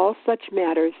right all such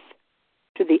matters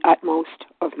to the utmost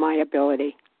of my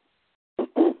ability.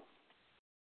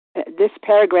 This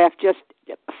paragraph just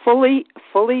fully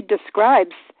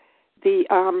describes the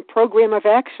program of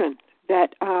action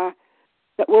that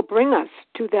will bring us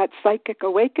to that psychic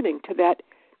awakening, to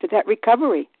that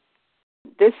recovery.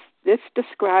 This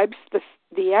describes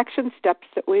the action steps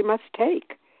that we must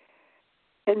take.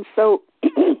 And so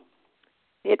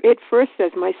it first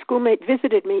says, my schoolmate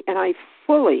visited me, and I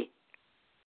fully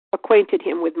acquainted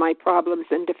him with my problems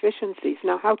and deficiencies.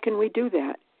 Now, how can we do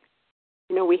that?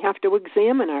 We have to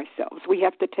examine ourselves. We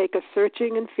have to take a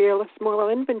searching and fearless moral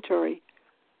inventory.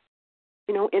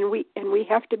 And we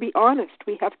have to be honest.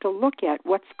 We have to look at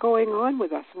what's going on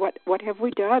with us. What have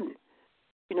we done?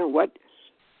 What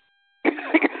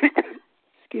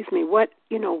excuse me,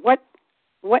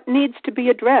 what needs to be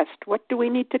addressed? What do we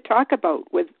need to talk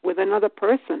about with another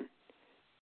person?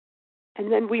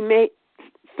 And then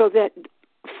so that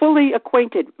fully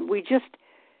acquainted,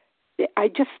 I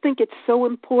just think it's so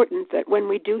important that when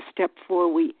we do step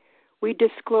 4, we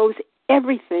disclose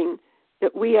everything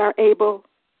that we are able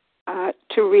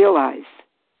to realize.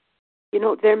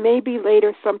 There may be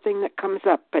later something that comes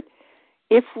up, but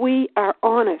if we are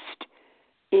honest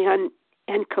and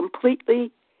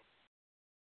completely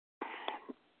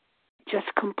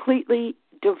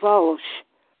divulge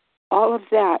all of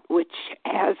that which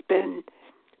has been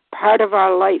part of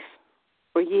our life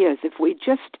for years, if we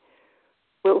just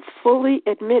will fully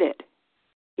admit it,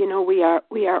 we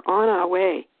are on our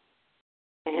way,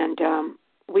 and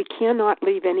we cannot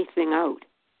leave anything out.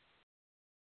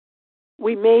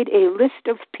 We made a list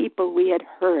of people we had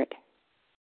hurt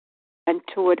and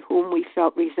toward whom we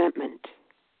felt resentment.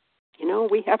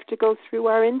 We have to go through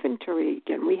our inventory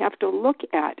again. We have to look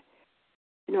at,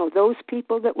 those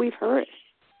people that we've hurt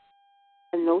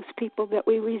and those people that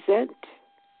we resent.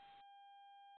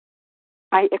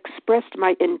 I expressed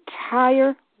my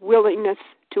entire willingness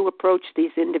to approach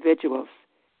these individuals.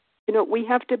 We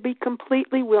have to be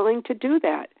completely willing to do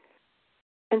that.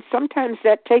 And sometimes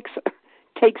that takes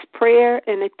prayer,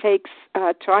 and it takes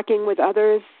talking with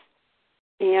others,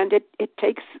 and it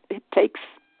takes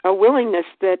a willingness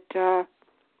that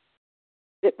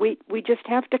we just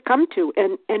have to come to,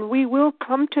 and we will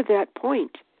come to that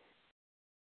point.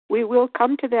 We will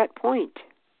come to that point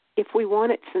if we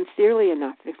want it sincerely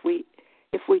enough, if we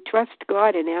trust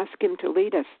God and ask Him to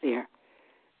lead us there.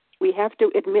 We have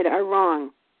to admit our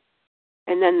wrong.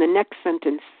 And then the next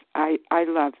sentence I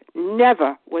love.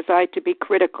 Never was I to be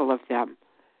critical of them.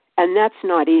 And that's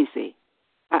not easy.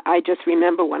 I just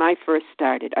remember when I first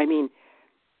started. I mean,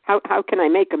 how can I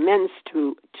make amends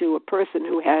to a person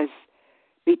who has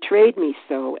betrayed me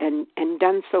so and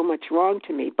done so much wrong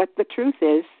to me? But the truth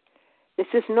is, this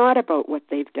is not about what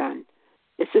they've done.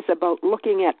 This is about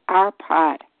looking at our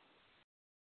part.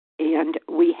 And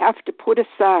we have to put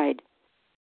aside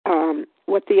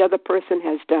what the other person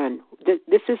has done.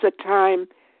 This is a time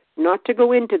not to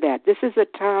go into that. This is a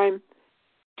time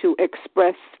to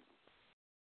express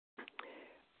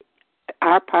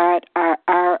our part,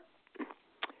 our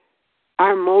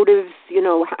motives,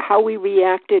 how we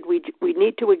reacted. We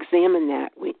need to examine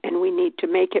that, and we need to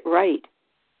make it right.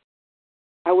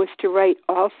 I was to write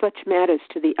all such matters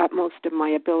to the utmost of my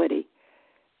ability.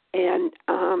 And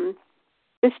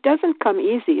this doesn't come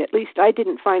easy. At least I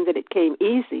didn't find that it came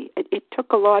easy. It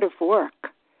took a lot of work.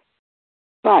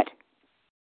 But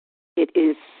it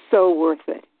is so worth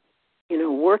it.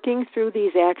 Working through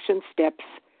these action steps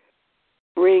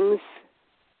brings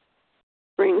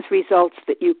results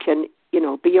that you can,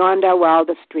 beyond our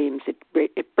wildest dreams.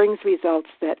 It brings results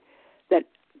that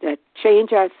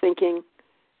change our thinking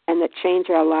and that change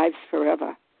our lives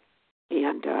forever.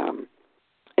 And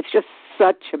it's just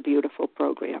such a beautiful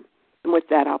program. And with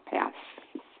that, I'll pass.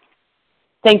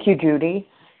 Thank you, Judy.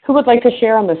 Who would like to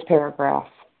share on this paragraph?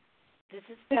 This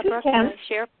is Deborah. Can I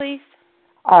share, please?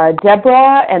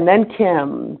 Deborah and then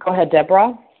Kim. Go ahead,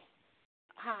 Deborah.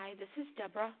 Hi, this is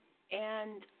Deborah.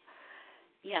 And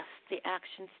yes, the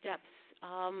action steps.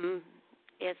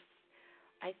 If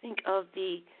I think of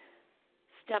the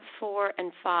step 4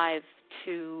 and 5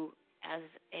 as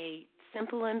a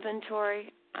simple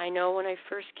inventory. I know when I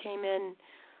first came in,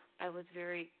 I was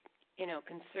very,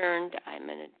 concerned. I'm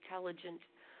an intelligent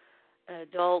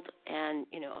adult, and,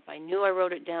 if I knew I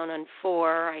wrote it down on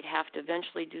 4, I'd have to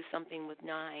eventually do something with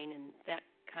 9, and that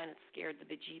kind of scared the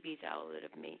bejeebies out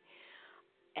of me.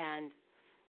 And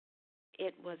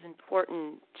it was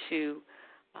important to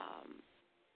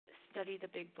study the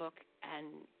big book and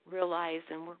realize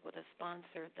and work with a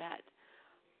sponsor that,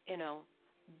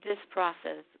 this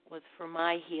process was for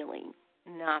my healing,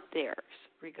 not theirs,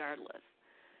 regardless.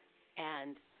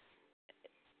 And,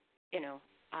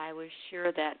 I was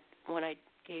sure that when I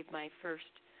gave my first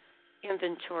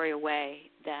inventory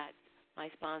away that my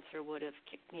sponsor would have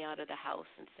kicked me out of the house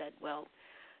and said, well,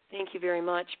 thank you very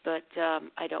much, but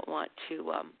I don't want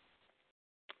to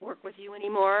work with you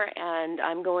anymore, and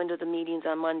I'm going to the meetings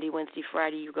on Monday, Wednesday,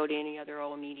 Friday. You go to any other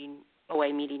OA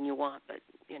meeting you want, but,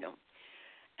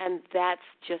 And that's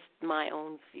just my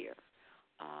own fear.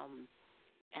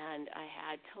 And I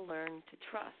had to learn to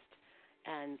trust,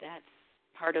 and that's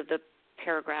part of the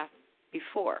paragraph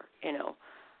before,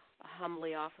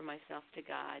 humbly offer myself to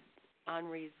God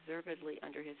unreservedly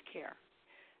under his care.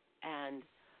 And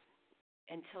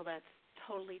until that's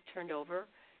totally turned over,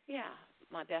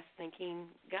 my best thinking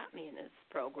got me in this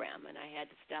program, and I had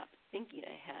to stop thinking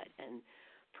ahead and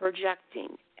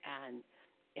projecting. And,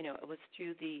 it was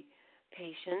through the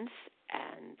patients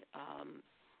and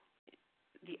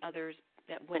the others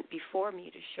that went before me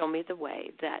to show me the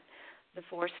way that the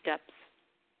 4 steps,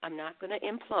 I'm not going to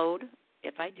implode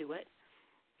if I do it.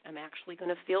 I'm actually going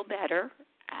to feel better.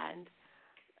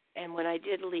 And when I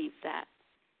did leave that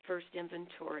first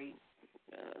inventory,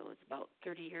 it was about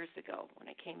 30 years ago when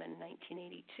I came in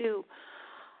 1982,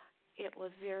 it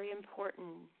was very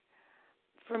important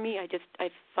for me. I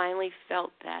finally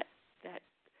felt that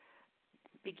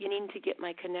beginning to get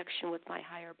my connection with my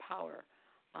higher power.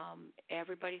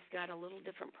 Everybody's got a little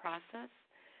different process,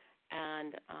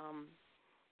 and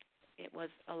it was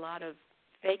a lot of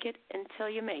fake it until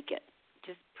you make it.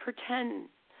 Just pretend,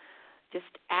 just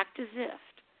act as if,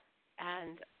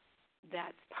 and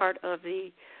that's part of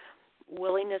the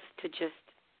willingness to just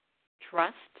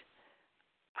trust.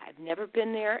 I've never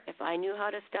been there. If I knew how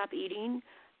to stop eating,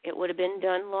 it would have been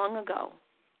done long ago.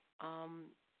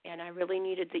 And I really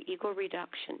needed the ego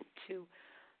reduction to,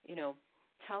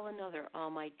 tell another all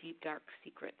my deep, dark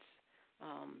secrets,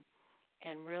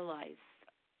 and realize,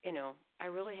 I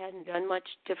really hadn't done much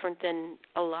different than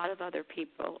a lot of other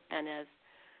people. And as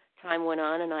time went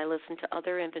on and I listened to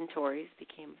other inventories,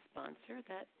 became a sponsor,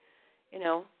 that,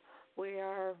 we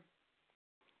are,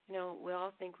 we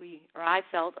all think I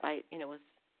felt I, was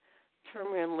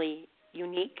terminally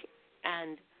unique.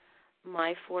 And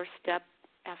my 4-step,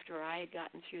 after I had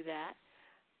gotten through that,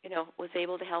 was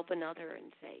able to help another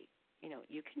and say,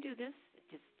 you can do this.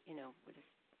 Just, we're just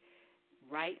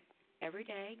write every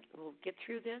day. We'll get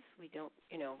through this. We don't,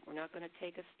 we're not going to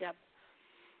take a step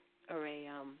or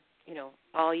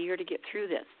all year to get through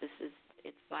this.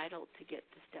 It's vital to get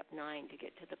to step 9, to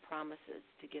get to the promises,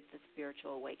 to get the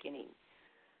spiritual awakening,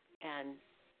 and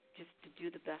just to do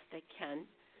the best I can.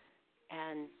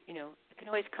 And, I can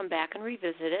always come back and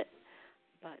revisit it,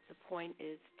 but the point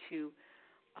is to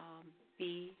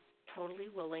be totally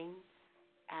willing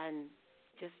and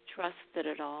just trust that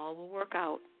it all will work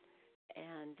out.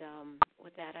 And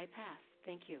with that, I pass.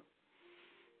 Thank you.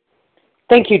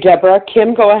 Thank you, Deborah.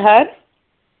 Kim, go ahead.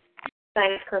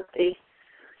 Thanks, Christy.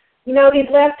 These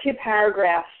last 2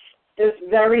 paragraphs, there's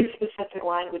very specific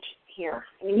language here.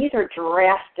 I mean, these are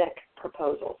drastic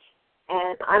proposals.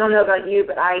 And I don't know about you,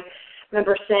 but I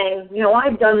remember saying,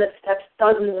 I've done this steps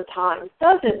dozens of times,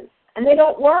 and they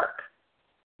don't work.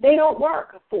 They don't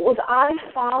work. But was I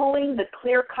following the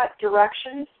clear-cut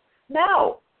directions?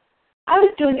 No. I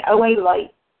was doing OA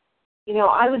light.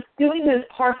 I was doing those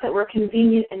parts that were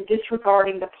convenient and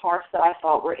disregarding the parts that I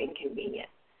thought were inconvenient.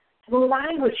 So the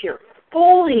language here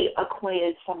fully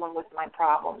acquainted someone with my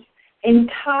problems,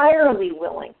 entirely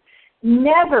willing,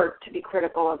 never to be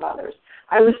critical of others.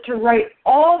 I was to write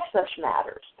all such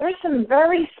matters. There's some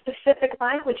very specific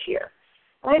language here.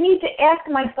 And I need to ask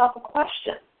myself a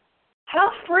question.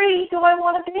 How free do I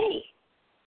want to be?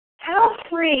 How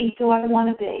free do I want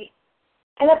to be?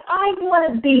 And if I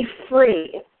want to be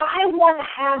free, if I want to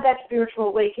have that spiritual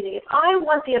awakening, if I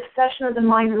want the obsession of the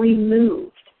mind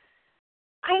removed,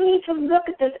 I need to look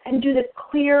at this and do the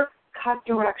clear-cut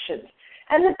directions.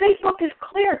 And the big book is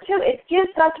clear, too. It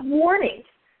gives us warnings.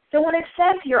 So when it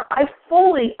says here, I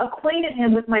fully acquainted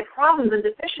him with my problems and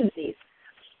deficiencies,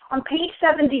 on page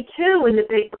 72 in the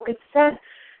big book, it says,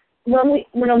 when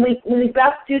we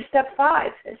best do step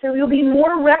 5, so we'll be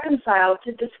more reconciled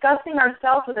to discussing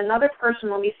ourselves with another person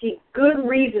when we see good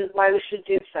reasons why we should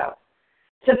do so.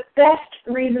 The best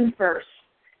reason first.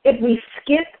 If we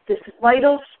skip this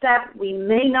vital step, we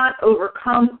may not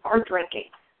overcome our drinking.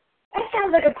 That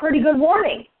sounds like a pretty good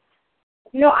warning.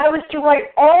 I was to write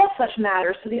all such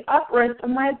matters to the utmost of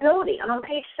my ability. And on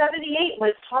page 78, when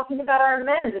it's talking about our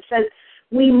amends, it says,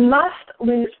 we must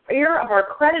lose fear of our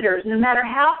creditors no matter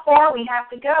how far we have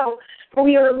to go, for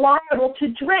we are liable to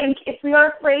drink if we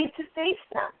are afraid to face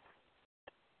them.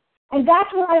 And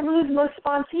that's where I lose most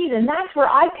sponsees, and that's where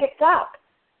I picked up.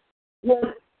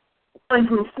 Going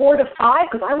from 4 to 5,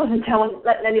 because I wasn't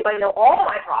letting anybody know all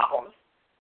my problems.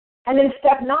 And then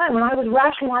step 9, when I was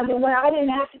rationalizing why I didn't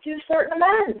have to do certain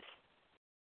amends.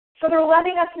 So they're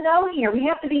letting us know here, we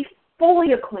have to be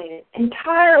fully acquainted,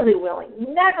 entirely willing,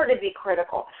 never to be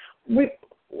critical,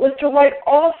 was to write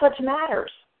all such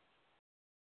matters.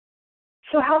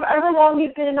 So however long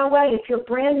you've been in OA, if you're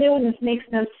brand new and this makes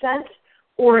no sense,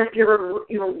 or if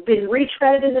you've been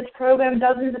retreaded in this program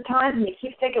dozens of times and you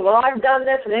keep thinking, well, I've done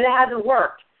this and it hasn't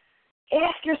worked,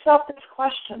 ask yourself this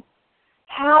question.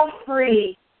 How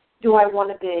free do I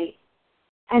want to be?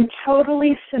 And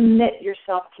totally submit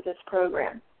yourself to this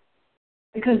program.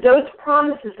 Because those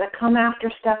promises that come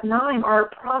after step 9 are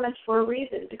a promise for a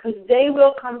reason, because they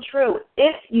will come true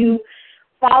if you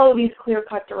follow these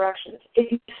clear-cut directions. If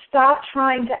you stop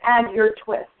trying to add your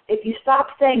twist. If you stop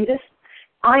saying, this,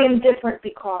 I am different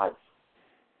because.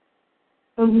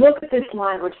 So look at this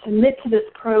language, submit to this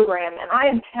program, and I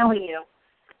am telling you,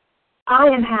 I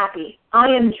am happy, I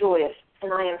am joyous,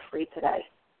 and I am free today.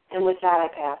 And with that, I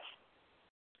pass.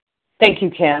 Thank you,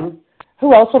 Kim.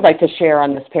 Who else would like to share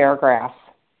on this paragraph?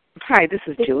 Hi, this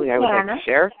is Julie. I would like to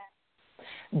share.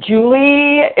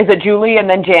 Julie, is it Julie and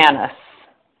then Janice?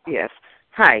 Yes.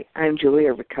 Hi, I'm Julie,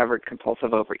 a recovered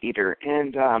compulsive overeater,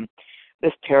 and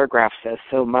this paragraph says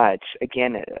so much.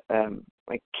 Again,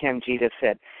 like Kim Gita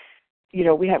said,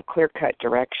 we have clear-cut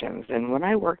directions, and when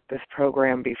I worked this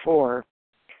program before,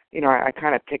 I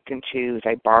kind of picked and chose.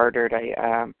 I bartered.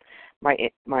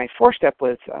 My 4-step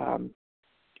was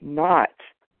not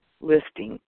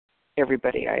listing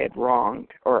everybody I had wronged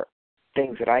or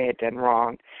things that I had done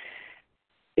wrong.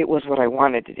 It was what I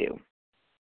wanted to do.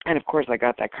 And, of course, I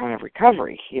got that kind of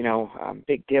recovery,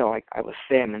 big deal. I was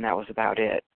thin, and that was about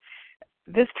it.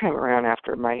 This time around,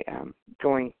 after my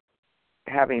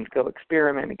having to go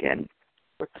experiment again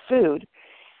with the food,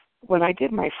 when I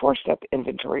did my 4-step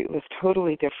inventory, it was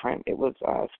totally different. It was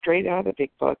straight out of the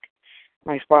big book.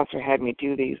 My sponsor had me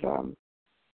do these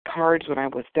cards when I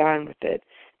was done with it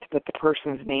to put the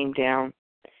person's name down.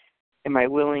 Am I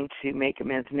willing to make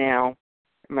amends now?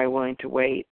 Am I willing to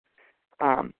wait?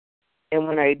 And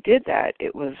when I did that,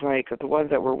 it was like the ones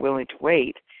that were willing to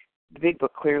wait, the big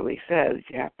book clearly says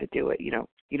you have to do it. You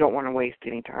don't want to waste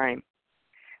any time.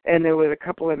 And there was a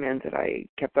couple of amends that I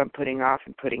kept on putting off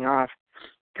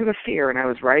because of fear, and I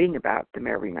was writing about them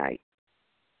every night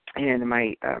in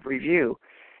my review.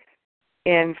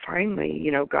 And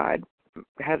finally, God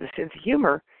has a sense of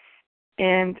humor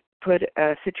and put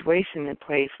a situation in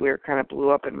place where it kind of blew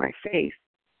up in my face.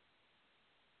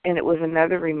 And it was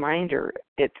another reminder,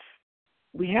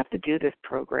 we have to do this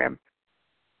program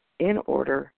in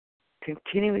order to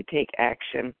continually take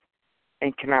action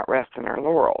and cannot rest on our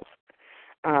laurels.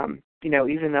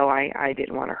 Even though I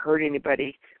didn't want to hurt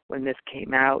anybody when this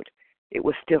came out, it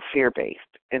was still fear-based.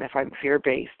 And if I'm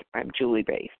fear-based, I'm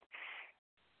Julie-based.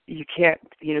 You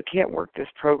can't work this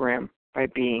program by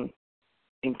being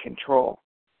in control.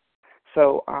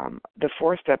 So the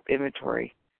 4-step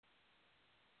inventory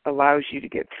allows you to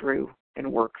get through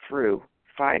and work through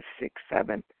 5, 6,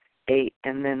 7, 8,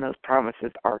 and then those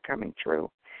promises are coming true.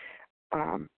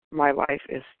 My life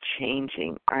is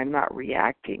changing. I'm not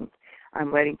reacting.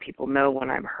 I'm letting people know when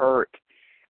I'm hurt.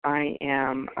 I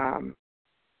am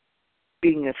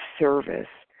being of service.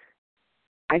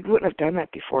 I wouldn't have done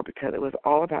that before because it was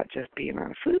all about just being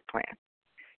on a food plan.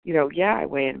 I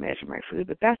weigh and measure my food,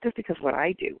 but that's just because what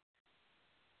I do.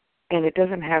 And it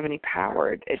doesn't have any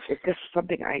power. It's just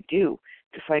something I do.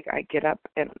 Just like I get up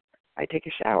and I take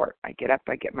a shower. I get up,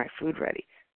 I get my food ready.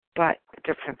 But the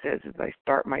difference is I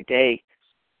start my day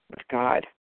with God.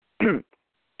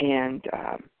 And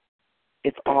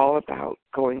it's all about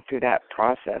going through that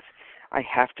process. I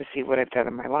have to see what I've done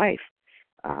in my life.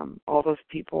 All those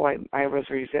people I was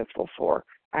resentful for,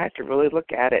 I had to really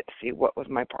look at it to see what was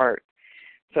my part.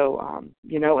 So,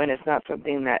 and it's not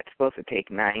something that's supposed to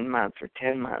take 9 months or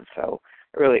 10 months. So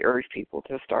I really urge people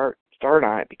to start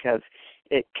on it because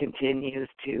it continues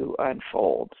to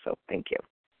unfold. So thank you.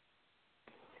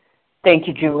 Thank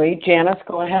you, Julie. Janice,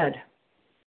 go ahead.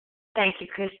 Thank you,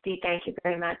 Christy. Thank you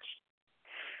very much.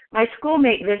 My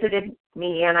schoolmate visited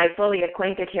me, and I fully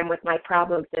acquainted him with my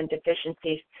problems and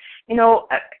deficiencies.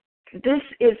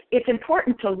 It's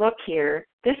important to look here.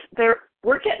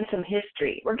 We're getting some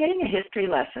history. We're getting a history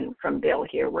lesson from Bill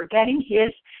here. We're getting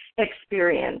his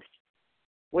experience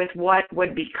with what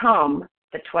would become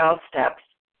the 12 steps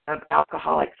of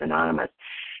Alcoholics Anonymous.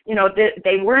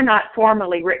 They were not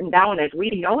formally written down as we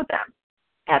know them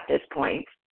at this point.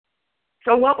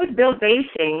 So what was Bill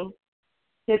basing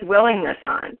his willingness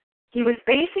on? He was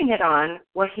basing it on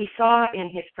what he saw in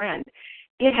his friend.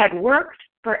 It had worked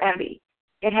for Ebby.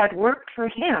 It had worked for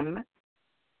him.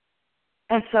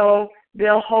 And so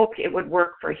Bill hoped it would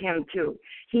work for him too.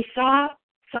 He saw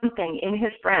something in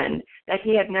his friend that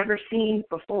he had never seen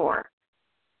before.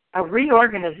 A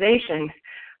reorganization,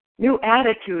 new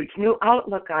attitudes, new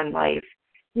outlook on life.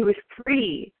 He was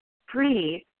free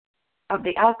of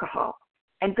the alcohol.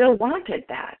 And Bill wanted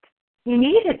that. He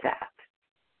needed that.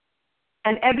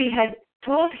 And Ebby had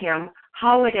told him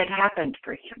how it had happened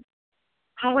for him,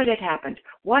 how it had happened,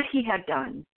 what he had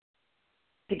done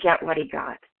to get what he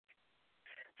got.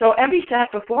 So Ebby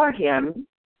sat before him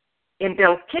in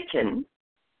Bill's kitchen,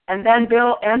 and then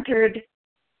Bill entered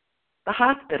the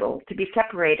hospital to be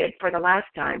separated for the last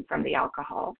time from the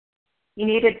alcohol. He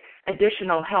needed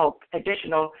additional help,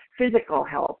 additional physical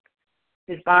help.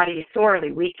 His body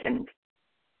sorely weakened.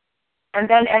 And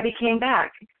then Ebby came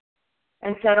back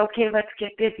and said, okay, let's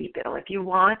get busy, Bill. If you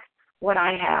want what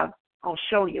I have, I'll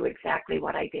show you exactly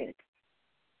what I did.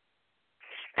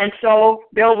 And so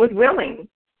Bill was willing,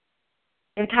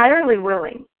 entirely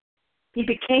willing. He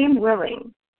became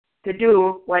willing to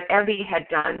do what Ebby had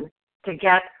done to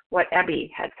get what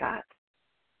Ebby had got,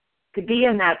 to be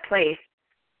in that place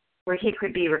where he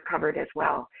could be recovered as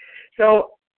well.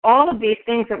 So all of these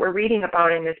things that we're reading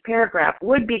about in this paragraph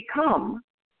would become,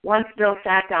 once Bill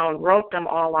sat down, wrote them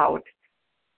all out,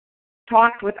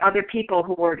 talked with other people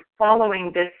who were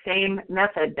following this same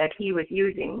method that he was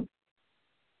using,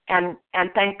 and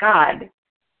thank God,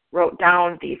 wrote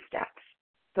down these steps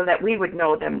so that we would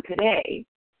know them today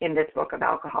in this book of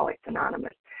Alcoholics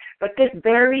Anonymous. But this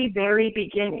very, very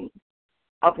beginning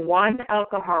of one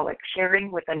alcoholic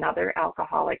sharing with another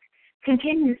alcoholic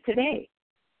continues today.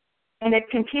 And it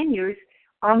continues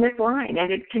on this line,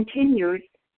 and it continues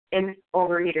in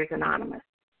Overeaters Anonymous.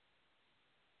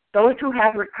 Those who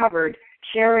have recovered,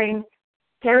 carrying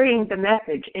the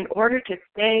message in order to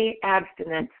stay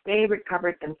abstinent, stay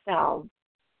recovered themselves,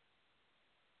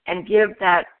 and give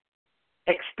that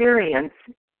experience,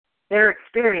 share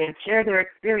their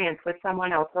experience with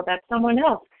someone else so that someone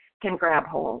else can grab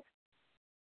hold,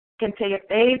 can say, if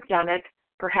they've done it,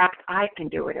 perhaps I can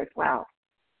do it as well,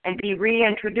 and be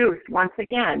reintroduced once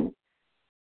again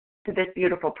to this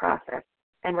beautiful process.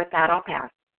 And with that, I'll pass.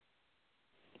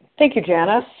 Thank you,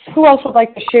 Janice. Who else would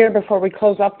like to share before we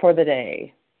close up for the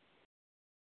day?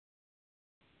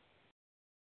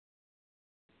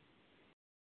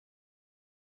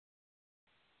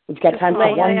 We've got time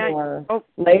for one more.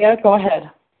 Leah, go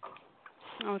ahead.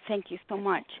 Oh, thank you so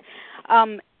much.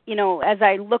 As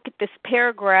I look at this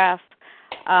paragraph,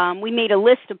 we made a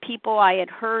list of people I had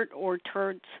hurt or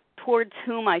towards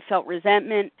whom I felt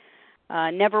resentment.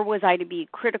 Never was I to be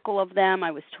critical of them.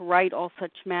 I was to right all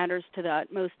such matters to the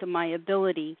utmost of my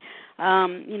ability.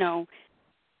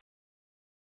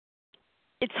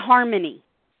 It's harmony.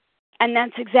 And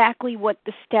that's exactly what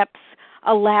the steps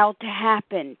allowed to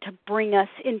happen, to bring us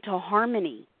into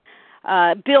harmony.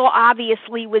 Bill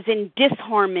obviously was in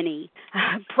disharmony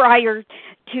prior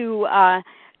to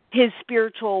his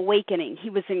spiritual awakening. He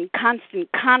was in constant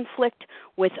conflict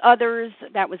with others.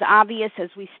 That was obvious as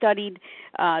we studied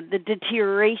the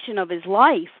deterioration of his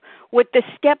life. What the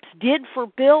steps did for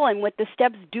Bill and what the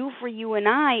steps do for you and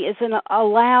I is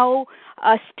allow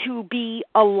us to be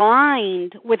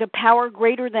aligned with a power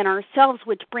greater than ourselves,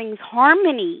 which brings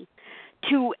harmony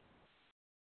to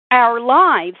our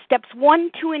lives. Steps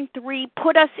 1, 2, and 3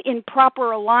 put us in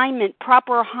proper alignment,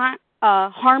 proper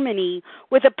harmony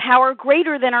with a power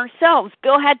greater than ourselves.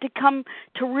 Bill had to come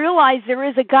to realize there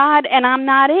is a God and I'm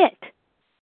not it.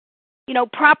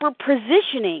 Proper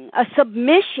positioning, a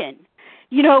submission.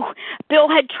 Bill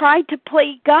had tried to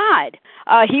play God.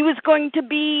 He was going to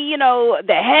be,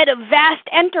 the head of vast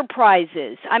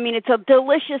enterprises. I mean, it's a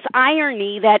delicious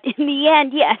irony that in the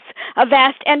end, yes, a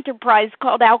vast enterprise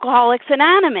called Alcoholics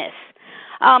Anonymous.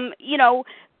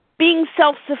 Being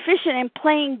self-sufficient and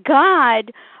playing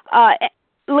God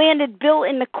landed Bill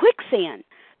in the quicksand.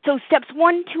 So steps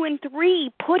 1, 2, and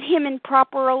 3 put him in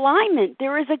proper alignment.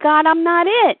 There is a God, I'm not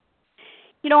it.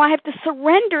 I have to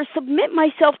submit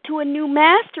myself to a new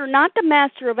master, not the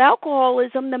master of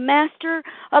alcoholism, the master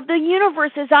of the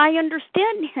universe as I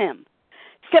understand him.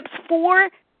 Steps 4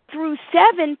 through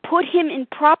 7 put him in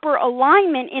proper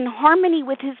alignment, in harmony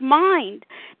with his mind,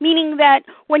 meaning that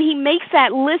when he makes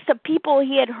that list of people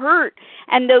he had hurt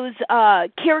and those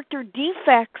character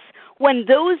defects, when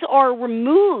those are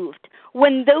removed,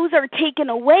 when those are taken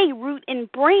away, root and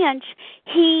branch,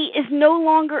 he is no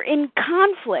longer in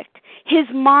conflict. His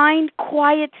mind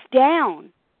quiets down.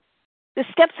 The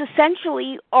steps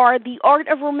essentially are the art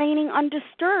of remaining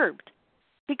undisturbed,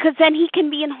 because then he can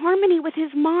be in harmony with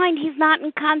his mind. He's not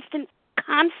in constant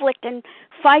conflict and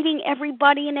fighting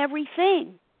everybody and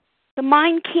everything. The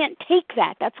mind can't take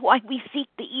that. That's why we seek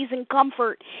the ease and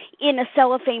comfort in a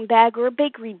cellophane bag or a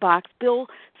bakery box. Bill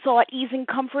sought ease and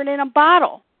comfort in a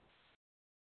bottle.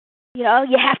 You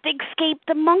have to escape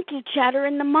the monkey chatter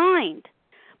in the mind.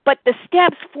 But the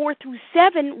steps 4 through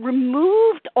 7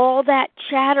 removed all that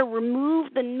chatter,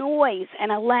 removed the noise,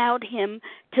 and allowed him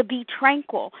to be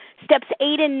tranquil. Steps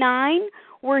 8 and 9,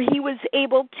 where he was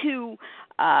able to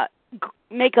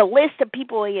make a list of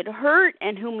people he had hurt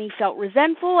and whom he felt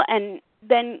resentful, and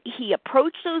then he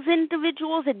approached those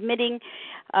individuals admitting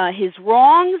his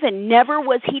wrongs, and never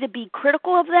was he to be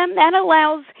critical of them. That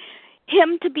allows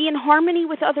him to be in harmony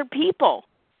with other people.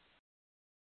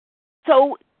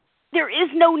 So there is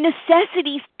no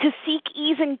necessity to seek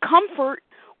ease and comfort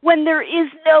when there is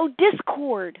no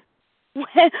discord.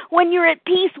 When you're at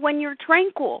peace, when you're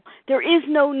tranquil, there is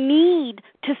no need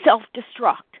to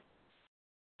self-destruct.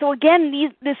 So again,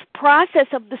 this process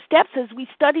of the steps, as we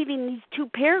studied in these 2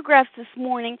 paragraphs this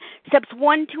morning, steps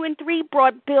 1, 2, and 3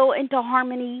 brought Bill into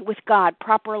harmony with God,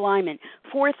 proper alignment.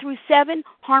 4 through 7,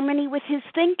 harmony with his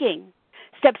thinking.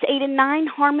 Steps 8 and 9,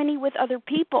 harmony with other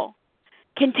people.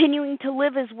 Continuing to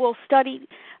live as we'll study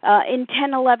in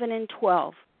 10, 11, and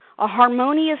 12. A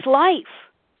harmonious life,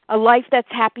 a life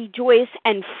that's happy, joyous,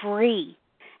 and free.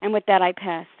 And with that, I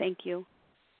pass. Thank you.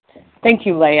 Thank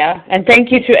you, Leah, and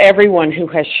thank you to everyone who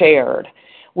has shared.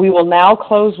 We will now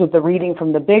close with the reading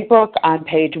from the Big Book on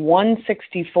page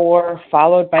 164,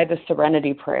 followed by the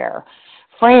Serenity Prayer.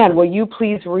 Fran, will you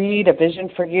please read A Vision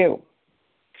for You?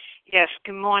 Yes,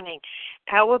 good morning.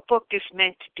 Our book is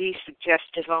meant to be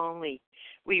suggestive only.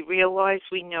 We realize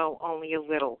we know only a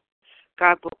little.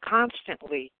 God will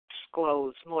constantly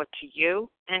disclose more to you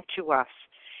and to us.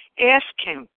 Ask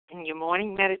Him in your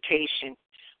morning meditation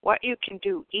what you can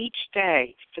do each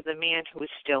day for the man who is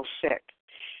still sick.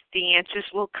 The answers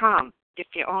will come if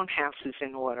your own house is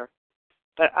in order.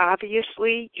 But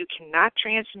obviously, you cannot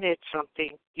transmit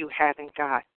something you haven't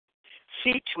got.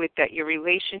 See to it that your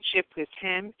relationship with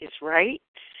Him is right,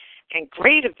 and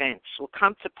great events will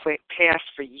come to pass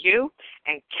for you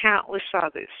and countless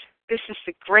others. This is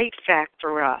the great fact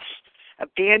for us.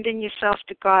 Abandon yourself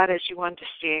to God as you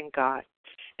understand God.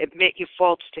 Admit your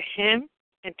faults to Him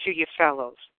and to your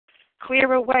fellows.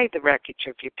 Clear away the wreckage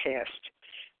of your past.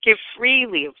 Give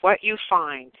freely of what you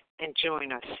find and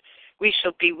join us. We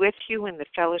shall be with you in the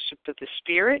fellowship of the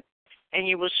Spirit, and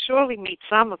you will surely meet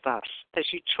some of us as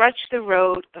you trudge the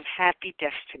road of happy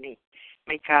destiny.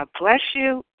 May God bless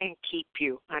you and keep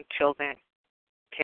you until then.